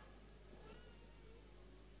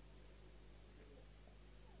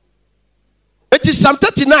it is Psalm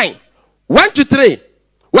 39 1 to 3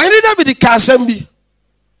 when did that be the kasam bi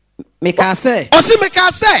Meka se o si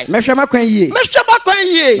meka se mehwe makwan yie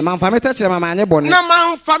na manfa meta kyerɛ mama anye bɔne na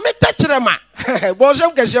manfa meta kyerɛ ma bo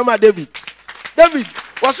sem kase ma David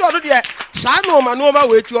was so do de sa no ma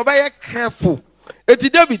we tu obeye careful eti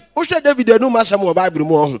David wo hwe David anu ma sam wo Bible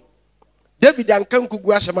mu ho David ankan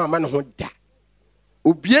kugu asem ama ne ho da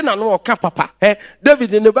obie na no oka papa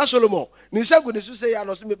David ne ba Solomon ni sagu ne so say ya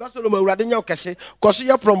no so me ba Solomon Awurade nya okese koso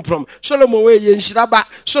ye prom Solomon we ye nhiraba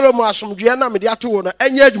Solomon asomdwe na me de ato wo no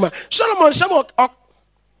anya adwuma Solomon sam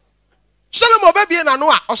Solomon ba bie na no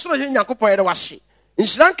a osoro he Nyankopon ye de wase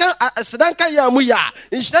nsiranka ya mu ya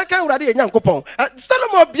nsiranka Awurade ye Nyankopon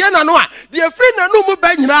Solomon bie na no a de afri na no mu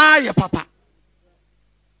ba nyina ye papa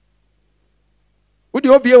udi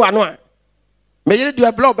obie wa no a me yire do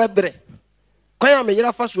ebla obebre kwanya me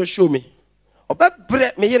yire fa so show me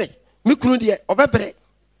obebre me yire me kunu de obebre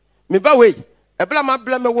me ba we ebla ma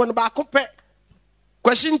bla me wo no ba kopɛ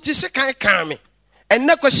kwasi nti se kan me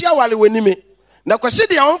enne kwasi awale wani me na kwasi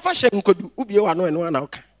de on fa hye nkodu ubie wa no eno na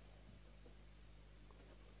oka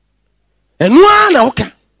eno na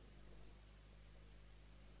oka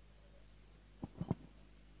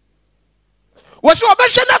waso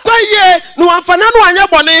obehye na kwaye no amfana no anya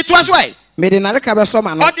bone to aso ai me de nareka be so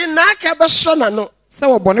ma no odi na aka be so na no se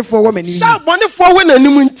wo bɔnefoɔ wɔ mani se bɔnefoɔ wɔ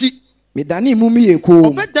nanim nti me dane mu mi ye ko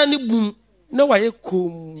obedane bum na wa ye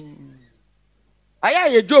kom aya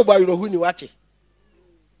ye Job ayrohu ni wate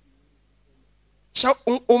so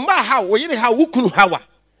umma ha wo yire ha wukunu hawa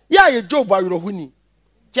ya ye Job ayrohu ni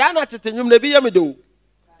ti ana tete nwum na bi ye me do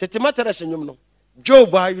tete matere se nwum no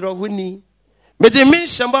Job ayrohu ni me de mi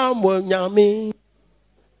sema mo nyame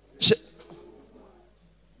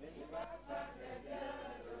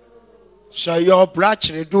so your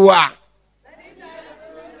brach do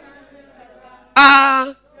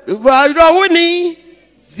Wini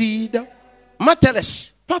Zida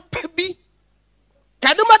Mateles Papa B.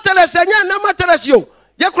 Can you mateles and ya no mateles yo?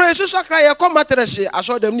 Ya crazy so cry a come mateles. I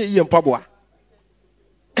saw them near Pabua.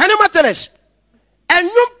 Can you mateles? And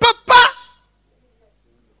you papa.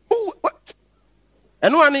 Who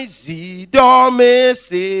and one is Zida me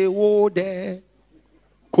say wo de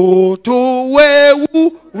Koto we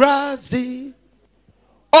razi.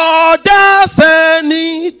 Oda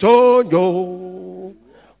seni tonyo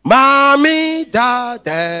Mami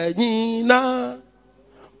dada nina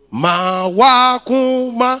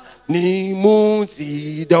Mawakuma ni mun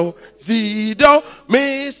zido Zido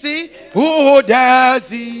misi Oda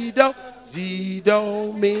zido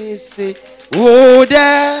Zido misi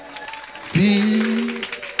Oda zido.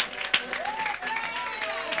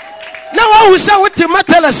 Now I will say what the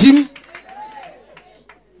matelasim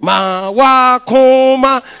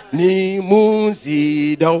Mawakuma ni mun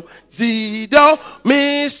zido Zido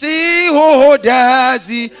misi Oda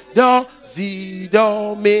zido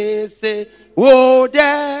Zido misi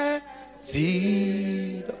Oda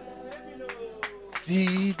zido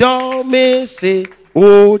Zido misi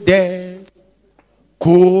Oda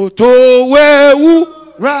Koto wewu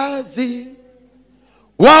razi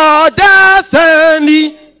Wada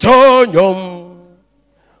seni tonyom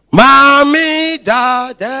Mami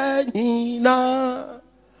dada nina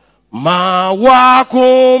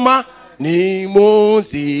Mawakuma ni mun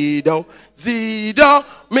zido Zido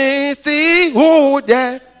misi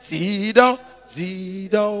Oda Zido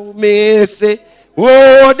Zido misi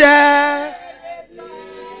Oda.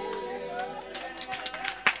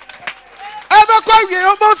 Ebe kwa ye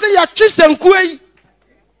obo se ya twisenkuei.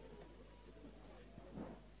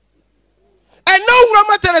 And no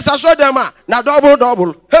woman tells us so them na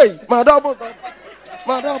double. Hey, my double.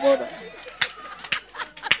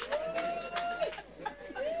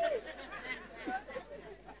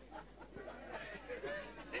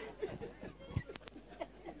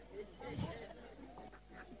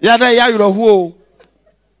 Yeah, you know who?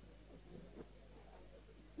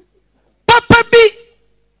 Papa B.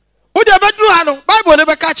 Who the bedroom? Bible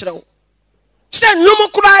never catch them. Send no more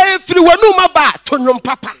cry if you were no more bad to your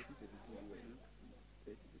papa.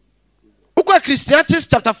 Christianity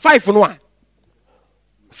chapter 5 and 1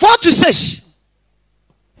 4 to 6.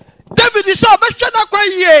 David is so best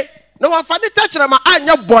ye. No one funny touch them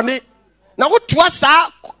anya bonny. Now what was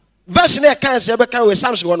that version I can't say because we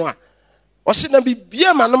Psalms 1. Or see them be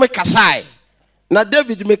beer man no make kasai. Now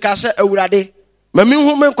David make us say urade. Mami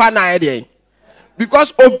woman kwa na ide.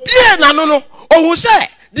 Because obie na no o who say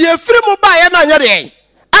the free mobile na anya de.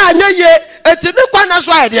 Anya ye etini kwa na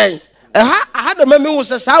so ide. I had a mami who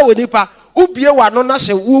says how nipa ubie wano na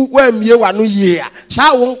se wu wamie wano ye a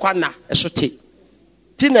sa wo nkwa na esote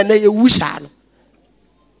ti na na ye wusa no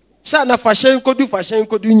sa na fashion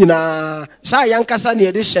kodu nyina sa yankasa na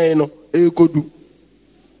ye de hyen no kodu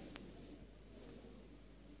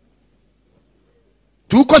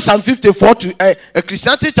 2 Psalm 54 to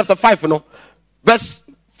Christianity chapter 5 no verse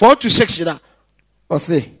 4 to 6 na o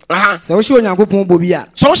se se wo hwe onyankopon bobi a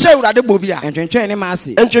so se urade bobi a entwentwen ne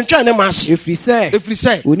maase efri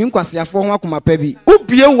se oni nkwasiafo ho akoma pa bi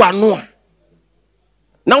ubie wano a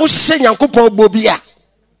na wo hye nyankopon bobi a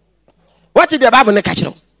what did the Bible ne ka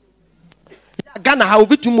kire Ghana ha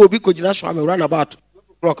obi tum obi ko gina so am run about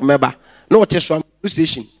rock member no what so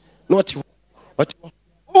station no what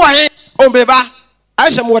why o beba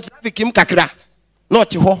aisha mo traffic im kakra no what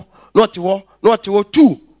 2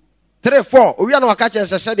 3 4 owi na waka che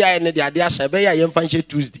se de aye ne de ade asa be ya yemfa nche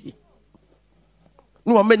Tuesday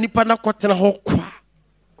no wa manipa na kotena ho kwa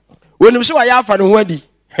wonim se wa ya afa ne ho adi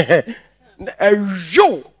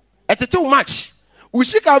yo etete match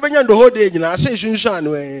usika obenya ndo hode nyina se sunsun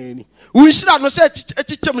no ani unshira no se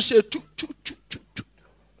etichem se tu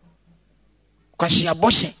kwasi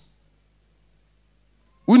abose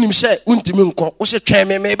wonim se untimi nko wo se twen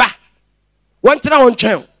me ba wontra won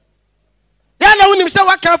twen ya na wonim se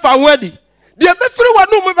waka fa ho adi de be firi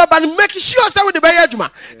wanu mu baba no make sure say we de be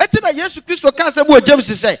adwuma eti na Yesu Kristo ka se bo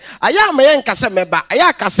James say aya ma ye nka se meba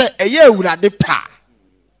aya ka se eye awurade pa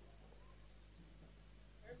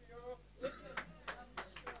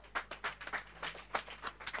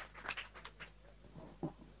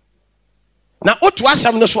na otu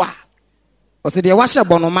asem no so a o se de wa hye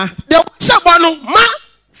bo no ma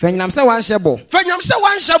Fenyam se wan hyebo.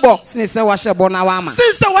 Sini se wa hyebo na wa ama.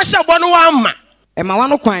 Ema wa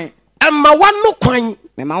no kwan. Ema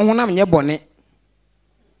wo honam nye bone.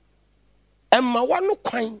 Ema wa no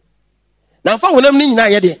kwan. Na mfa honam ni nyina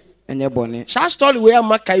ye de. Enye bone. Sha story we am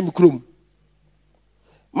kai mu krom.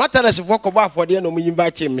 Materes fo ko ba afode na mo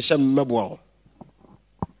yimba che me hye mmebo ho.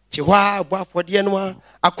 Chiwa Buafodian one,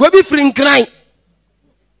 a quabi fring crying.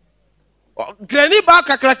 Granny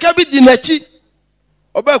Barker Crackabi Dinachi,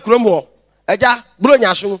 Oba Cromo, Aja,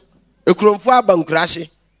 Bronyasum, a cromfa bankrasi.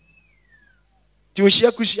 To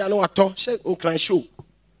share Christiano ato, say Uncran show.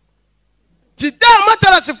 Today, matter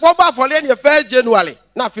as if for 1st January,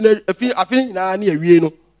 nothing a feeling near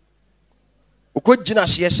Reno. Could Gina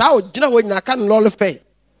see a sow, Gina when I can't loll fay,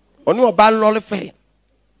 or no ban loll fay.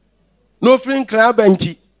 No fring crab and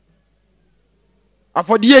tea. A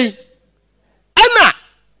for the ye. Anna,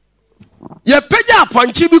 ye peja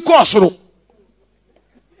punchy because Anna,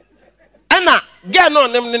 get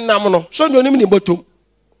on them in Namono, so no name in bottom.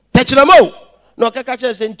 Touch them all. No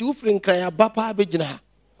catches and 2 fring cry a bapa begina.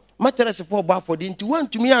 Matter as for Bufford into 1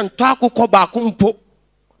 to me and taco coba kumpo.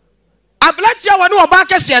 I bless you one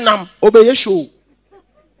back as yanam, obey a show.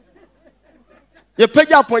 You pay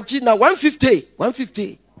your point now 150,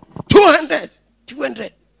 200,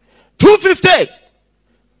 250.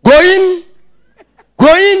 Going,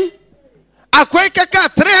 a quake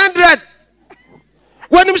 300.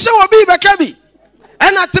 When him say will be Bakabi,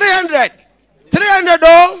 and a 300,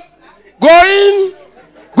 oh,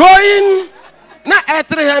 going, not at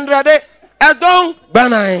 300, a dong,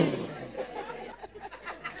 banai.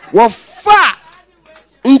 What far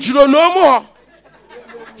into no more.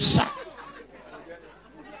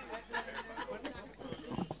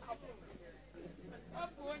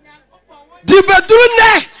 The bedroom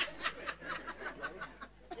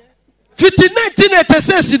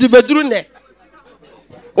 1986 the bedroom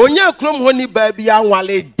Onya krom honi baby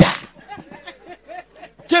anwale da.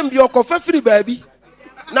 Tembi okofa free baby.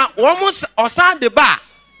 Na almost osan de ba.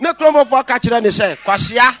 Na krom of akachira ne say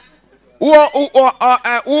kwasia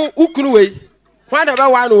ukunu we. Why the ba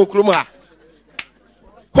wan okrum ha.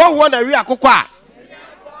 Ho ho na wi akokọ a.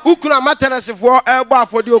 Ukunu amatenase fo ebo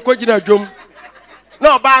afodi okogina dwom.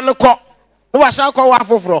 Na oba no ko. No wasa ko wa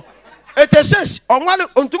foforo. It says on one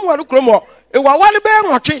untum one kromo. E wa wale be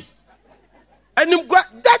nwotwe. Anim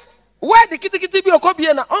that where the kitty be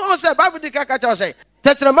okobie na on say Bible dey kaka say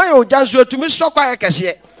tetrama yo janso tumi sokwa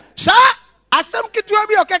ekese. Sa asem kitwa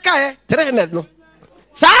bi okeka 300 no.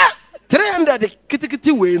 Sa 300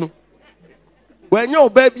 kitty we no. When your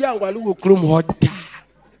baby anwale wo krom hoda.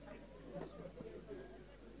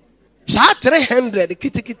 Sa 300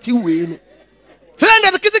 kitty we no.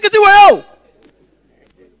 300 kitty we o.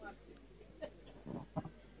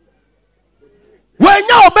 When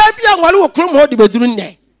your baby anwale wo krom hoda beduru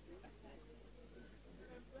nne.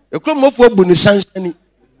 E krom mofo bunu sansani.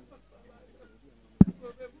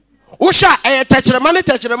 Usha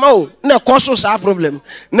techrema o na koso sa problem.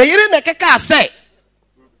 Na yire na keka ase.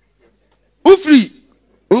 Ufri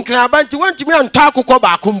nkrabanti wantimi anta akokọ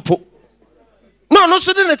ba akompo. No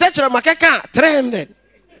so de na techrema keka 300.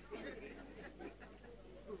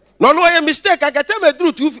 No ye mistake agata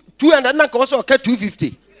medru 200 na ko so ka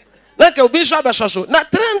 250. Na ka obi so abesoso na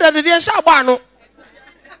 300 de sa gba no.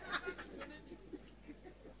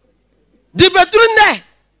 Di bedru ne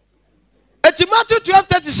eti Matthew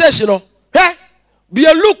 12:36 no he be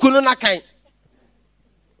a look no na kan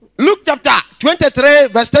Luke chapter 23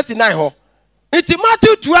 verse 39 ho eti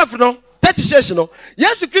Matthew 12 no 36 no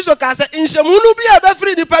Yesu Kristo ka say insemhunu bi a be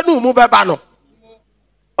free nipa no mu beba no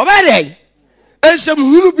obere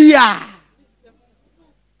insemhunu bi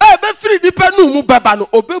a be free nipa no mu beba no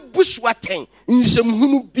obebusu aten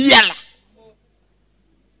insemhunu biala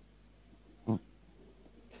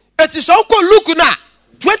eti so ko Luke na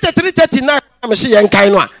 23:39 am say yen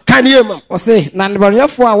kan no a kan ye mam o say na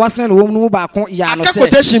nbanyafo a wasen no wom no ba ko ya no say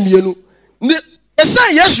quotation mienu ne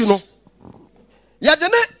esa Yesu no ya de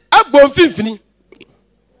ne agbon finfini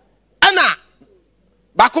ana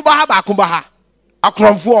ba ko ba ha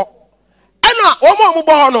akromfo ana wo mo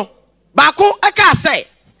bo ho no ba ko aka say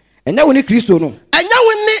enya woni Kristo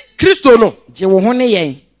no je wo ho ne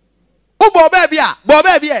yen wo bo ba bia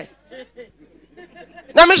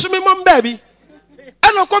na me so me mom baby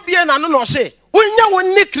ana ko bie na no se wonya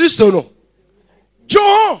woni Kristo no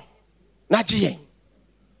jo na jiyen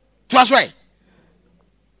to aswe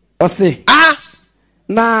o se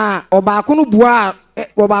na obaako no bua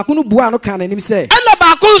no kan nanim se ana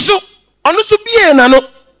baako nso ono so bie na no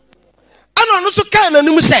ana ono so kan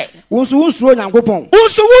nanim se wonsuro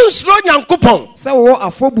nyankopon se wo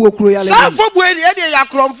afobu okuro ya le sa afobu e de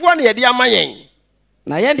yakromfo na ye de amayen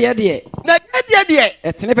na ye de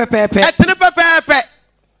etene pepepe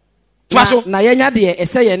twaso na ye nya de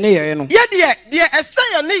ese ye ne ye no ye de ese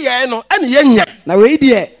ye ne ye no ene ye nya na we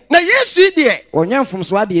de na Yesu de onya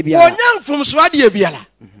mfomso ade biala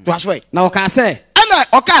twaso na oka se ana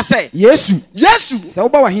oka se Yesu se wo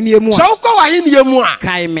ba wahenie mu a se wo ko wahenie mu a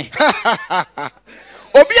kai me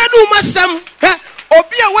Obia no masam,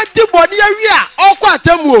 obia wati body awia, okwa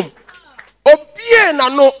atemuom. Obia na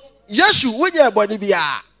no, Yesu wonya body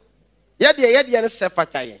bia. Yede ne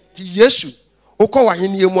sefataye. Ti Yesu, okọ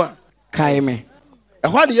wahene mu a. Kai me.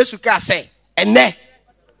 Ehwa ne Yesu ka say, ene.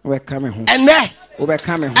 We come home. Ene. We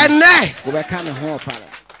come home. Ene. We come home pala.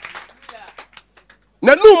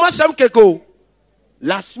 Na no masam keko.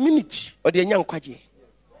 Last minute, or the young kwaje.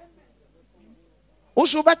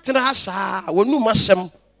 Also, back to the hasa, when no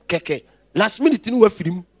masam keke. Last minute, no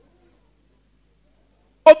film.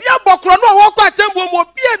 Obia Bokrono walk at temple,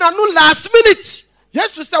 Mobia, and no last minute.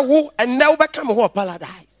 Yes, we say, who and now become a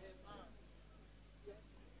paradise.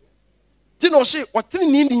 Tino say, what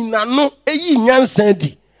in no, a yan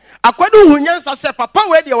sandy. According to Yansa said, Papa,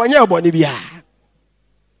 where you want your body.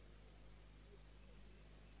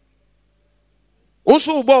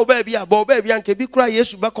 Also, Bob baby, and can be cry,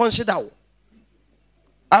 yes, but consider.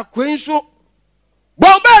 A queen so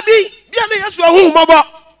Bob baby, yes, you are home, Baba.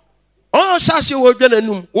 Oh, Sassy will get a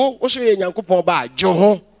noom. Oh, also a young couple by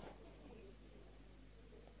Joe.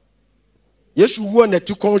 Yes, you want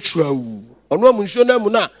to control. On one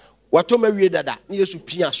Muna, what to marry that, yes, you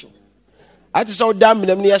piasso. I just saw damn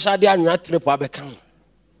them near Sadia and not trip up a count.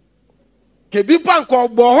 Kebipan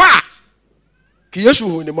called Boa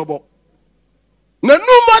Kiosu in the mobile. No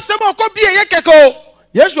more some could be a yakeko.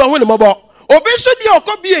 Yes, you are winning mobile. Obeso di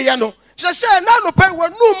could be a yano. She said, no pay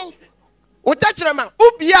one noom. O touch them out.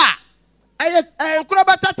 Ubia. I am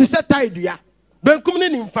Kurabata to set idea. Ben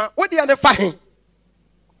coming in fan. What the other fine?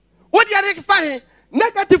 What the other fine?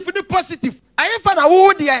 Negative for the positive. I found a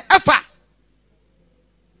wood dear effa.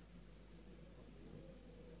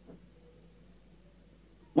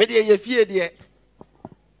 Media ye fear dear.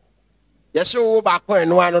 Yes, so back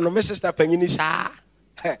when one on Mrs. Penny.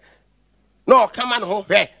 No, come on home.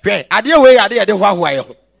 I dear way, I dear the Hawaii.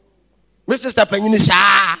 Mrs. Penny.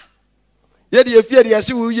 Yet you fear the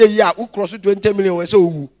Asu ya who cross 20 million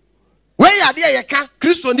so. Where are dear Yaka?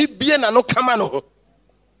 Christo need be and no come on.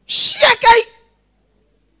 Shakai.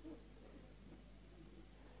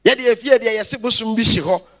 Yet you fear the Asibusum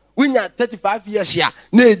Bisiho. We are 35 years here.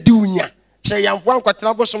 Ne dunya. Say, I'm one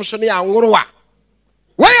quatrabo some sonia and Woroa.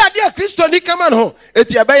 Why are dear Christo ni come on home?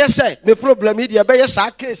 It's your bay say, the problem is your bay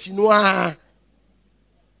case, you know.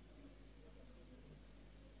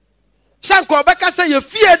 Sanko Becca say you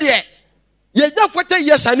fear there. Ye don't for 10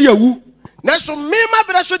 years and you. Now, so me, my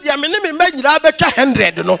brother, should your minimum make you better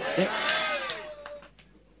 100, no.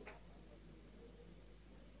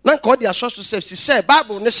 Nanko dia soso say, she say,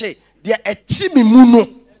 Bible, ne say, they a timi muno.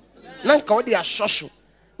 Nanko dia soso.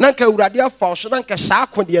 Nanka uradia false, nanka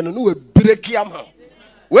sako dia no we break yam.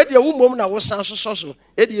 Where the woman na was so.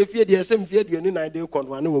 Eddie fear the same fear the new idea con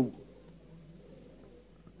one.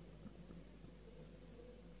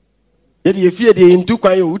 Eddie fear the into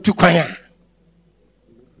quire to quire.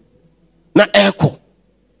 Na echo.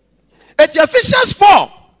 It's Ephesians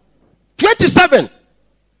 4:27.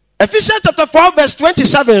 Ephesians chapter 4 verse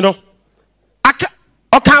 27. No. Okay,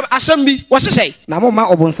 assembly. What's it say? Na mama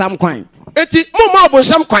obonsam kwan. Eti mama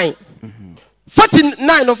obonsam kwan.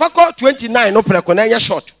 49 of 29 no prekonanya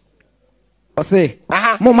short. Ose.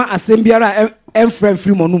 Mama asembiara emfrem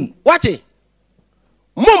free monum. What?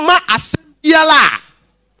 Mama asembiara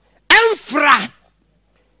emfra.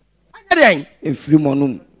 Anyadeng free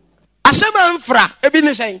monum. Asema emfra ebi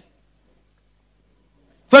ne sen.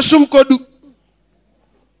 Fasum kodu.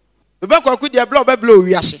 Beba kwa ku dia blow be blow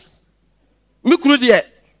wiase. Mikuru de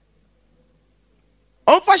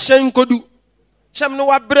on fa hyen kodu. Sem no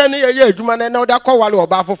wa bre ne ye adwuma na o da kwa wale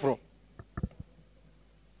oba foforo.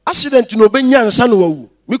 Accident no benya nsa no wawu.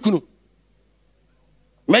 Mikunu.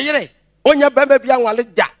 Meyere onya bamba bia nwale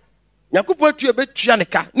da. Yakopo atu e betua ne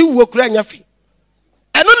ka. Ne wuo kura nya fi.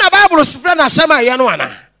 Eno na Bible sifra na asema ye no ana.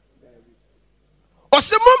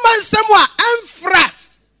 Osemo mansem a emfra.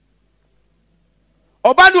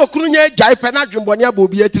 Oba ne okuru nya jai pe na dwembone aba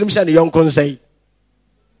obi atirim se ne yonko nsai.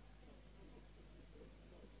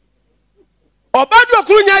 Oba ne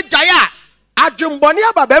okuru nya jai a adwembone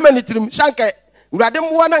aba be ma ne tirim sanka urade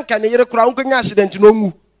mo na nka ne yere kura onkonya accident no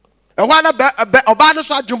ngu. Ehwa na oba ne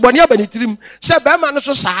so adwembone aba ne tirim se be ma ne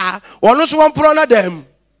so saa wono so won pro na dem.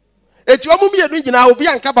 Eti omu mienu nyina obi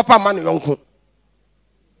anka papa ma ne yonko.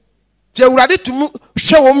 Ti urade tumu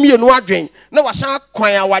hwe wo mienu adwen na wasan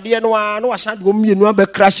kwan awade no a na wasan de wo mienu aba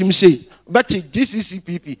crash im sei but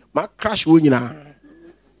GCCPP ma crash wo nyina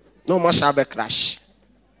no ma sa ba crash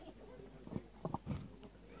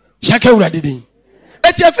shaka urade din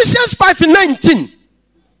eti Ephesians 5:19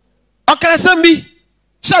 okara sambi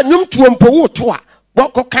sa nyum tuompo wo to a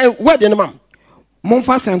boko kan wede no mam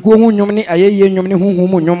Momfa sankuo hu nnwom ne ayeye nnwom ne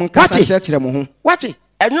huhum nnwom kasa kyerɛkyerɛ mo ho. Wati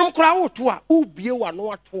ennwom kra wo to a ubie wa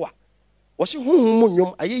no ato a. Wo se huhum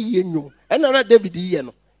nnwom ayeye nnwom. Ɛna na David yiye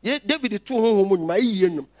no. Ye David to huhum nnwom ayeye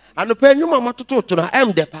nnwom. Anopa nnwom amatoto to na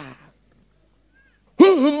em de pa.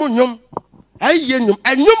 Huhum nnwom ayeye nnwom.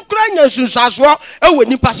 Ennwom kra nya sunsaso ewe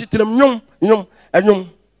nipa sitrem nnwom ennwom.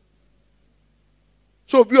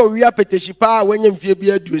 So bi o wi apetesi pa wenye mfie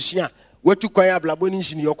bi aduosia. Watu kwan ablabo ni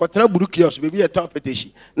nsi ni yokotra buru kios bebi eton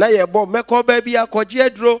peteshi na ye bo meko ba bia koje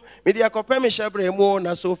aduro me dia kopa me hyebre mu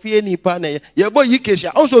na sofie ni pa na ye bo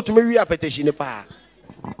yikesia also to me wi apeteshi ni pa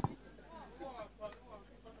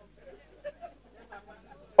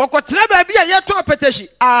okotra ba bia ye to peteshi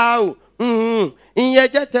aw inye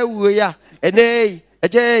jata wo ya enei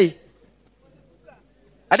ejei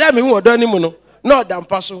ada me hu odo ni mu no na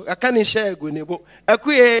odampa so aka ni hye ego nebo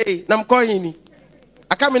akuye nam ko hini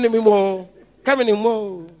akamene mimo kamene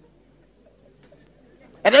mo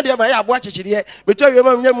ene de ba ya abo achichiriye beto wie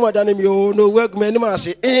ma nyam moda ne mi o no waguma ni ma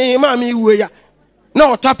se ma mi wuo ya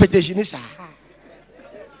na oto apetition ni sa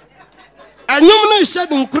anyum no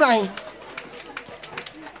ishedun kuran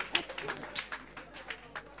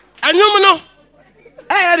anyum no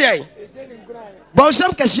area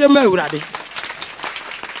bonsam kase ma awurade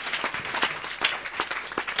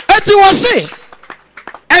eti wose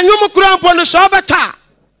anyum kuran po no so beta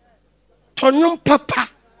tonum papa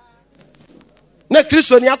na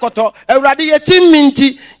Kristo ni akoto awurade yetim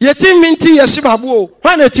minti yesibabo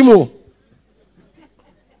hwana timo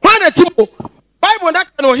Bible na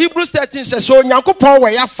kan Hebrews 13 says so Nyankopon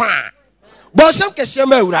we ya fa bonsam kese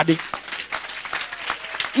ma awurade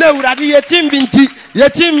na awurade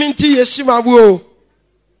yetim minti yesibabo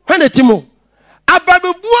hwana timo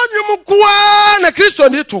ababebu onwum kwa na Kristo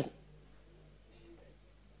ni to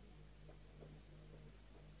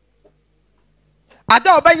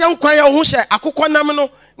ada obayan kwan ya ho hye akokɔ nam no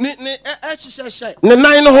ni ehyehyehye ne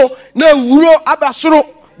nan no ho na awuro abasoro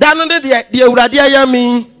da no de awurade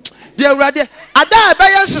ayami de awurade ada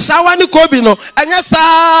abayan sesawa ne kobi no enya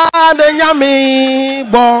saa na nyame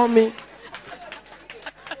bɔ mi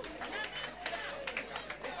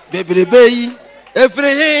bebrebe yi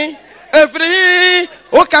efrihi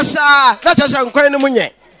o kasa na kyesha nkwan no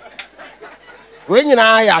munye we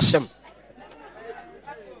nyina ya asem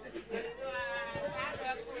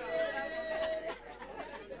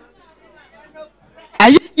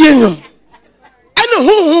ayeyum ene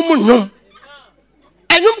huhum nnwom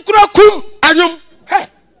anyum kurakum anyum he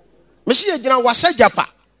mesi yegina wasajapa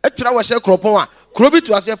etira wase kropon a krobi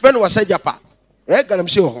to ase fe no wasajapa ganam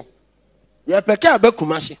se ho ye peke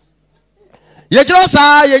abakuma se yegina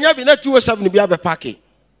sa yenya bi na 207 bi abepake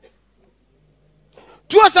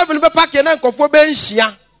 207 be pake na nkofo be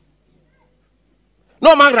nhia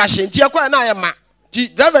no man rashin ti akwa na ya ma ti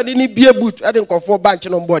driver ni bie boot ade nkofo bank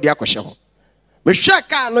no board yakɔhye ho me hwɛ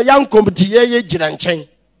kaa no yankom ti ye gyina nkyɛn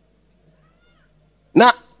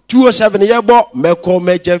na 207 ye bɔ meko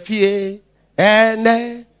mejafie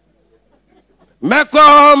ene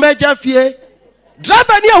meko mejafie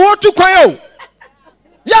driver ni ho tu kwan o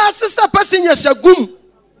ya sisa passenger sagum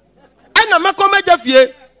ena meko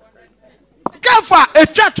mejafie kafa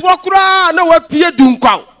etwa to kura na wapie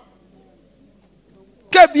dunkwan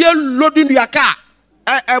ka bie lodin yaka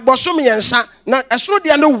bosom yensa na esoro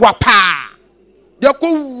de no wapa de ko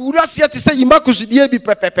wura se te se yimakusu de bi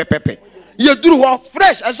pepepepe ye duru ho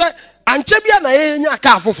fresh ase anche bia na ye nya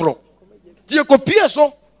ka afoforo de ko pie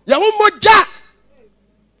so ye ho moja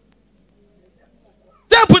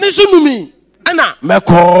tempo ni sunumi ana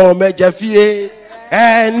meko mejafie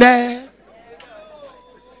ene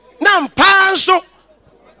na mpanso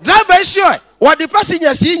driver sio what the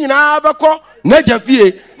passenger see nyina beko na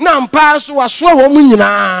jafie na mpanso waso ho mu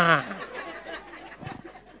nyina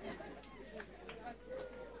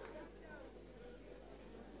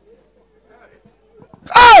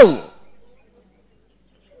oh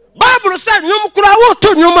Bible said nyum kura wo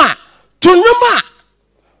to nyuma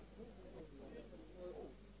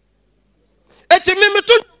eti me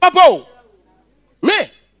to papa me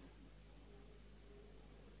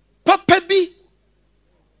papa bi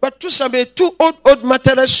but to some two old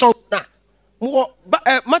materials song na mo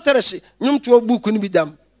materials nyum to book ni bi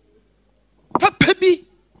dam papa bi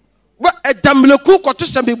ba edamleku ko to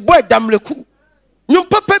some boy edamleku nyum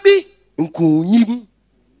papa bi nkunyim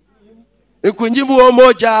wo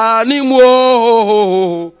moja ni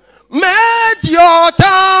mo medio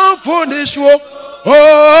tan fonisho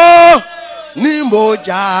oh ni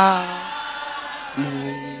moja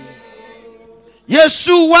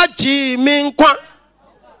Yesu waji minkwa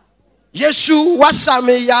Yesu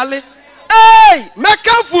wasame yale hey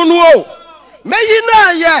meka funu o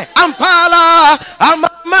Meyina ye ampala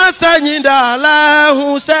amama sanyinda la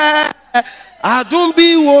huse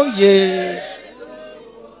adumbi wo ye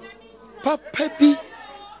papa bi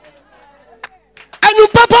anu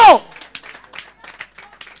papa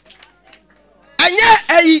anye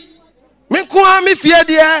ayi me ko ami fie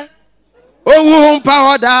de owu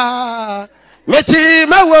mpa oda meti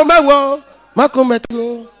mawo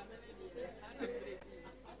makometo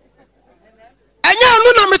anya anu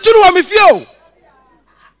na meturu wa me fie o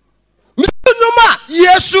Numa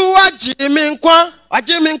Yesu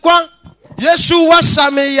ajimi nkwa Yesu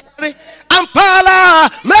wasame yare ampala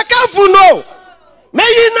mekafuno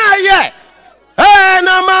meyina ye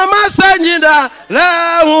na mama sanyida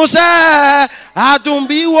la huse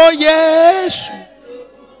adumbi wo Yesu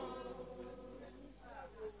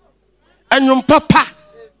anyum papa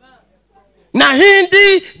na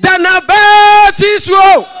hindi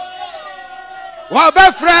danabatiswo wa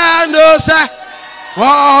be friend say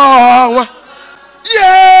oh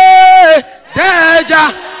yeah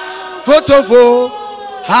deja photofo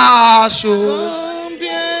haso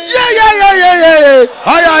yeah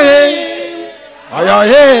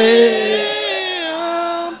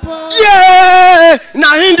yeah na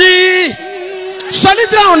hindi solid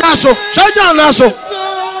down naso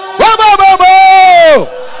bo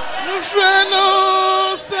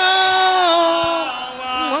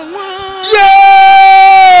yeah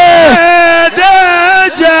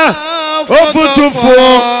deja photofo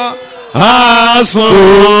asundira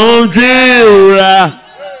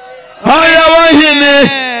ayawahine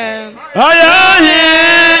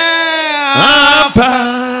apa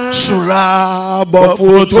sura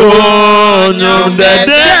bofuto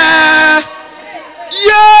nyondede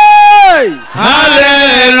yay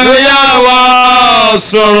hallelujah wa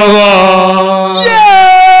soro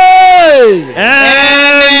yay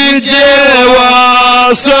enje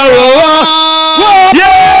wa soro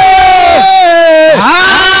yay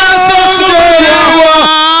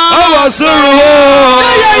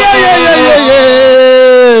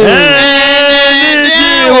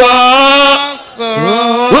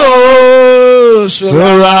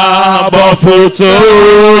Sura bofuto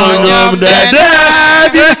nyam dede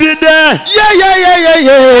bibide yeah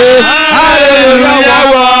hallelujah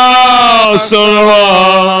wa sura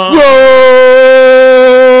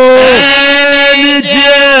ni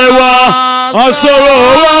jewa asoro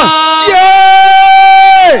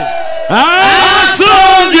yeah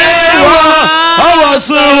asonjewa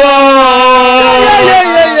awasoro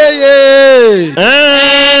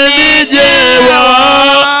ni jewa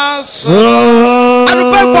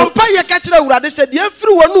Pompa ye ka kire urade se de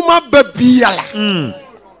afiri wonu ma babiala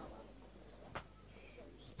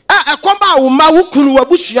ekomba wo ma wo kunu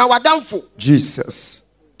wabusua wadamfo Jesus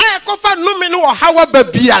ekofa numi ne wo hawa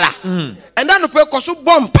babiala enda no pe koso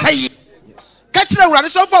bompa ye ka kire urade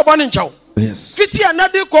so fo bo ne nchaw fiti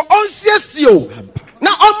anade ko onsiesio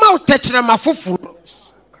na oma utechire mafoforo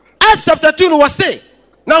Acts chapter 2 no say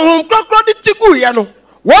na hom krokro de tigu ye no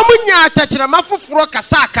wo munya atechire mafoforo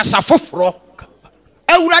kasa foforo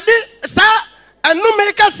Urade sa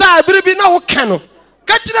enome ka sa biribi na wo ka no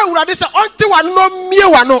ka kire urade sa onte wa no mie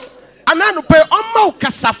wa no ana no pe omma wo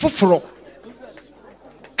kasa foforo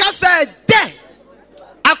kasa de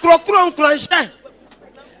akrokro nkranhye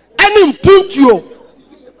ani mpuntuo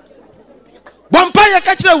bompa ye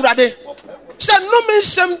ka kire urade se no me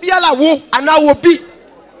nsem biala wo ana wo bi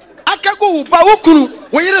akago wo ba wo kunu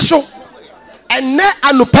wo yire so enne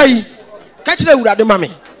anopai ka kire urade mame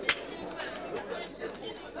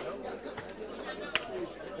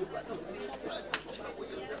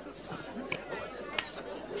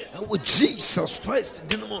with Jesus Christ.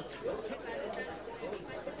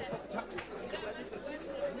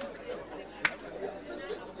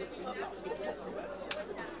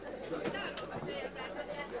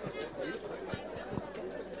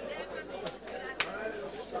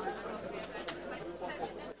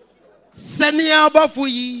 Senia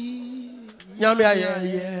bafuyi nyame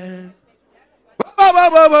aye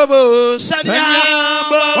bo senia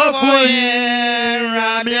bafuyi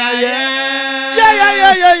rami aye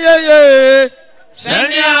yeah.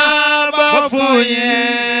 Senya bafuye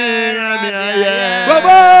ramiaye.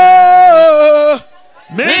 Bobo.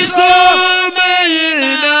 Miso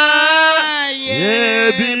meyina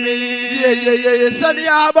yebi. Yeah.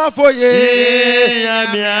 Senya bafuye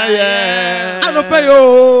ramiaye. Anopeyo.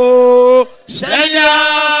 Senya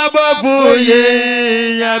bafuye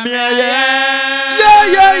ramiaye.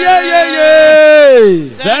 Yeah.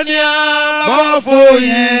 Senya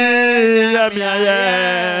bafuye ramiaye.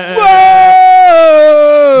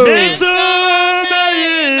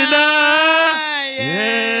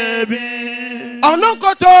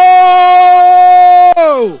 Onokoto.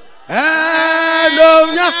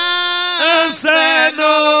 Enonya.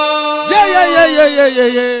 Ansano.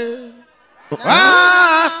 Yeah.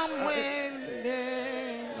 Ah.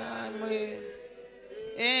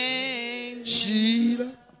 Shira.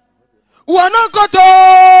 Onokoto.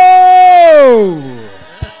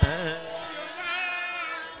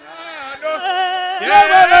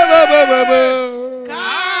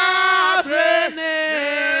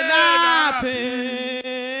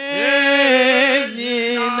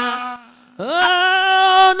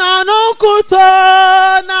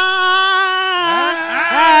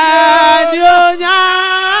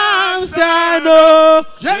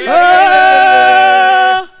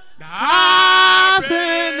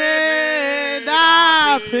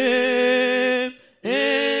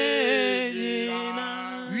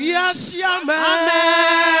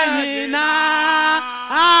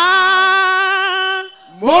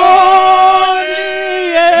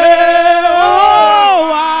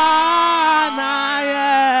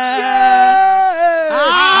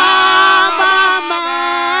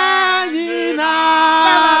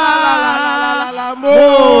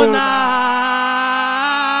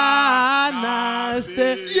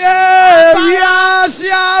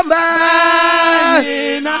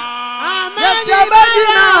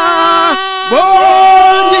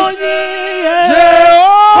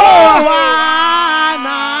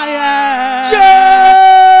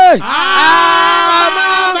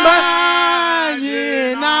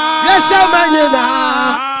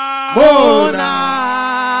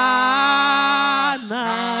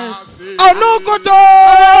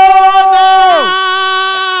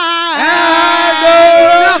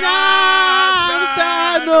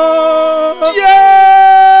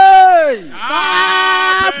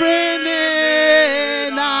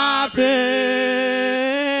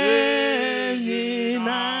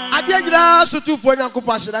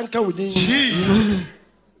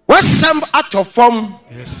 Some out of form.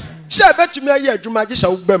 Say, I bet you me a year, you might just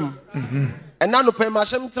have them. And now, no pay my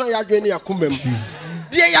same try again. You come.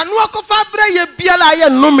 Dear, you know, Fabre, you be a liar,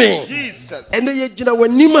 no me. Jesus. And then you know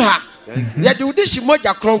when Nimha. You do this, you might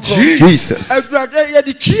have Jesus. I'd rather you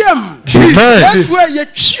the chiam. That's where you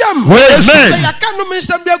chiam. Amen. I can't miss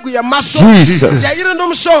them beg with your muscle. Jesus. You don't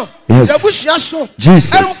know so. Yes. The bush, yes, so.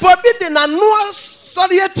 Jesus. And forbidden and no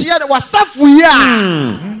sorry at the other was stuff we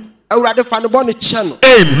are. I would rather find a bonnet channel.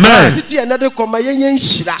 Amen. Another command.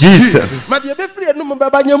 Jesus. My dear, be free and no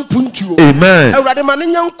babanyam puntu. Amen. I would rather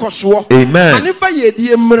maninian coswo. Amen. And if I ye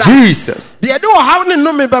dear Jesus. The do how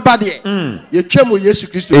no me babadi. You chemo Yesu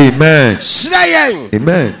Christ. Amen. Shraying.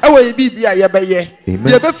 Amen. I will be a yabaye.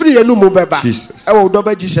 Amen. Be free and no more baba. Jesus. I will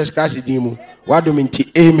double Jesus Christ. Amen.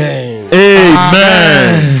 Amen.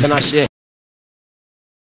 Amen.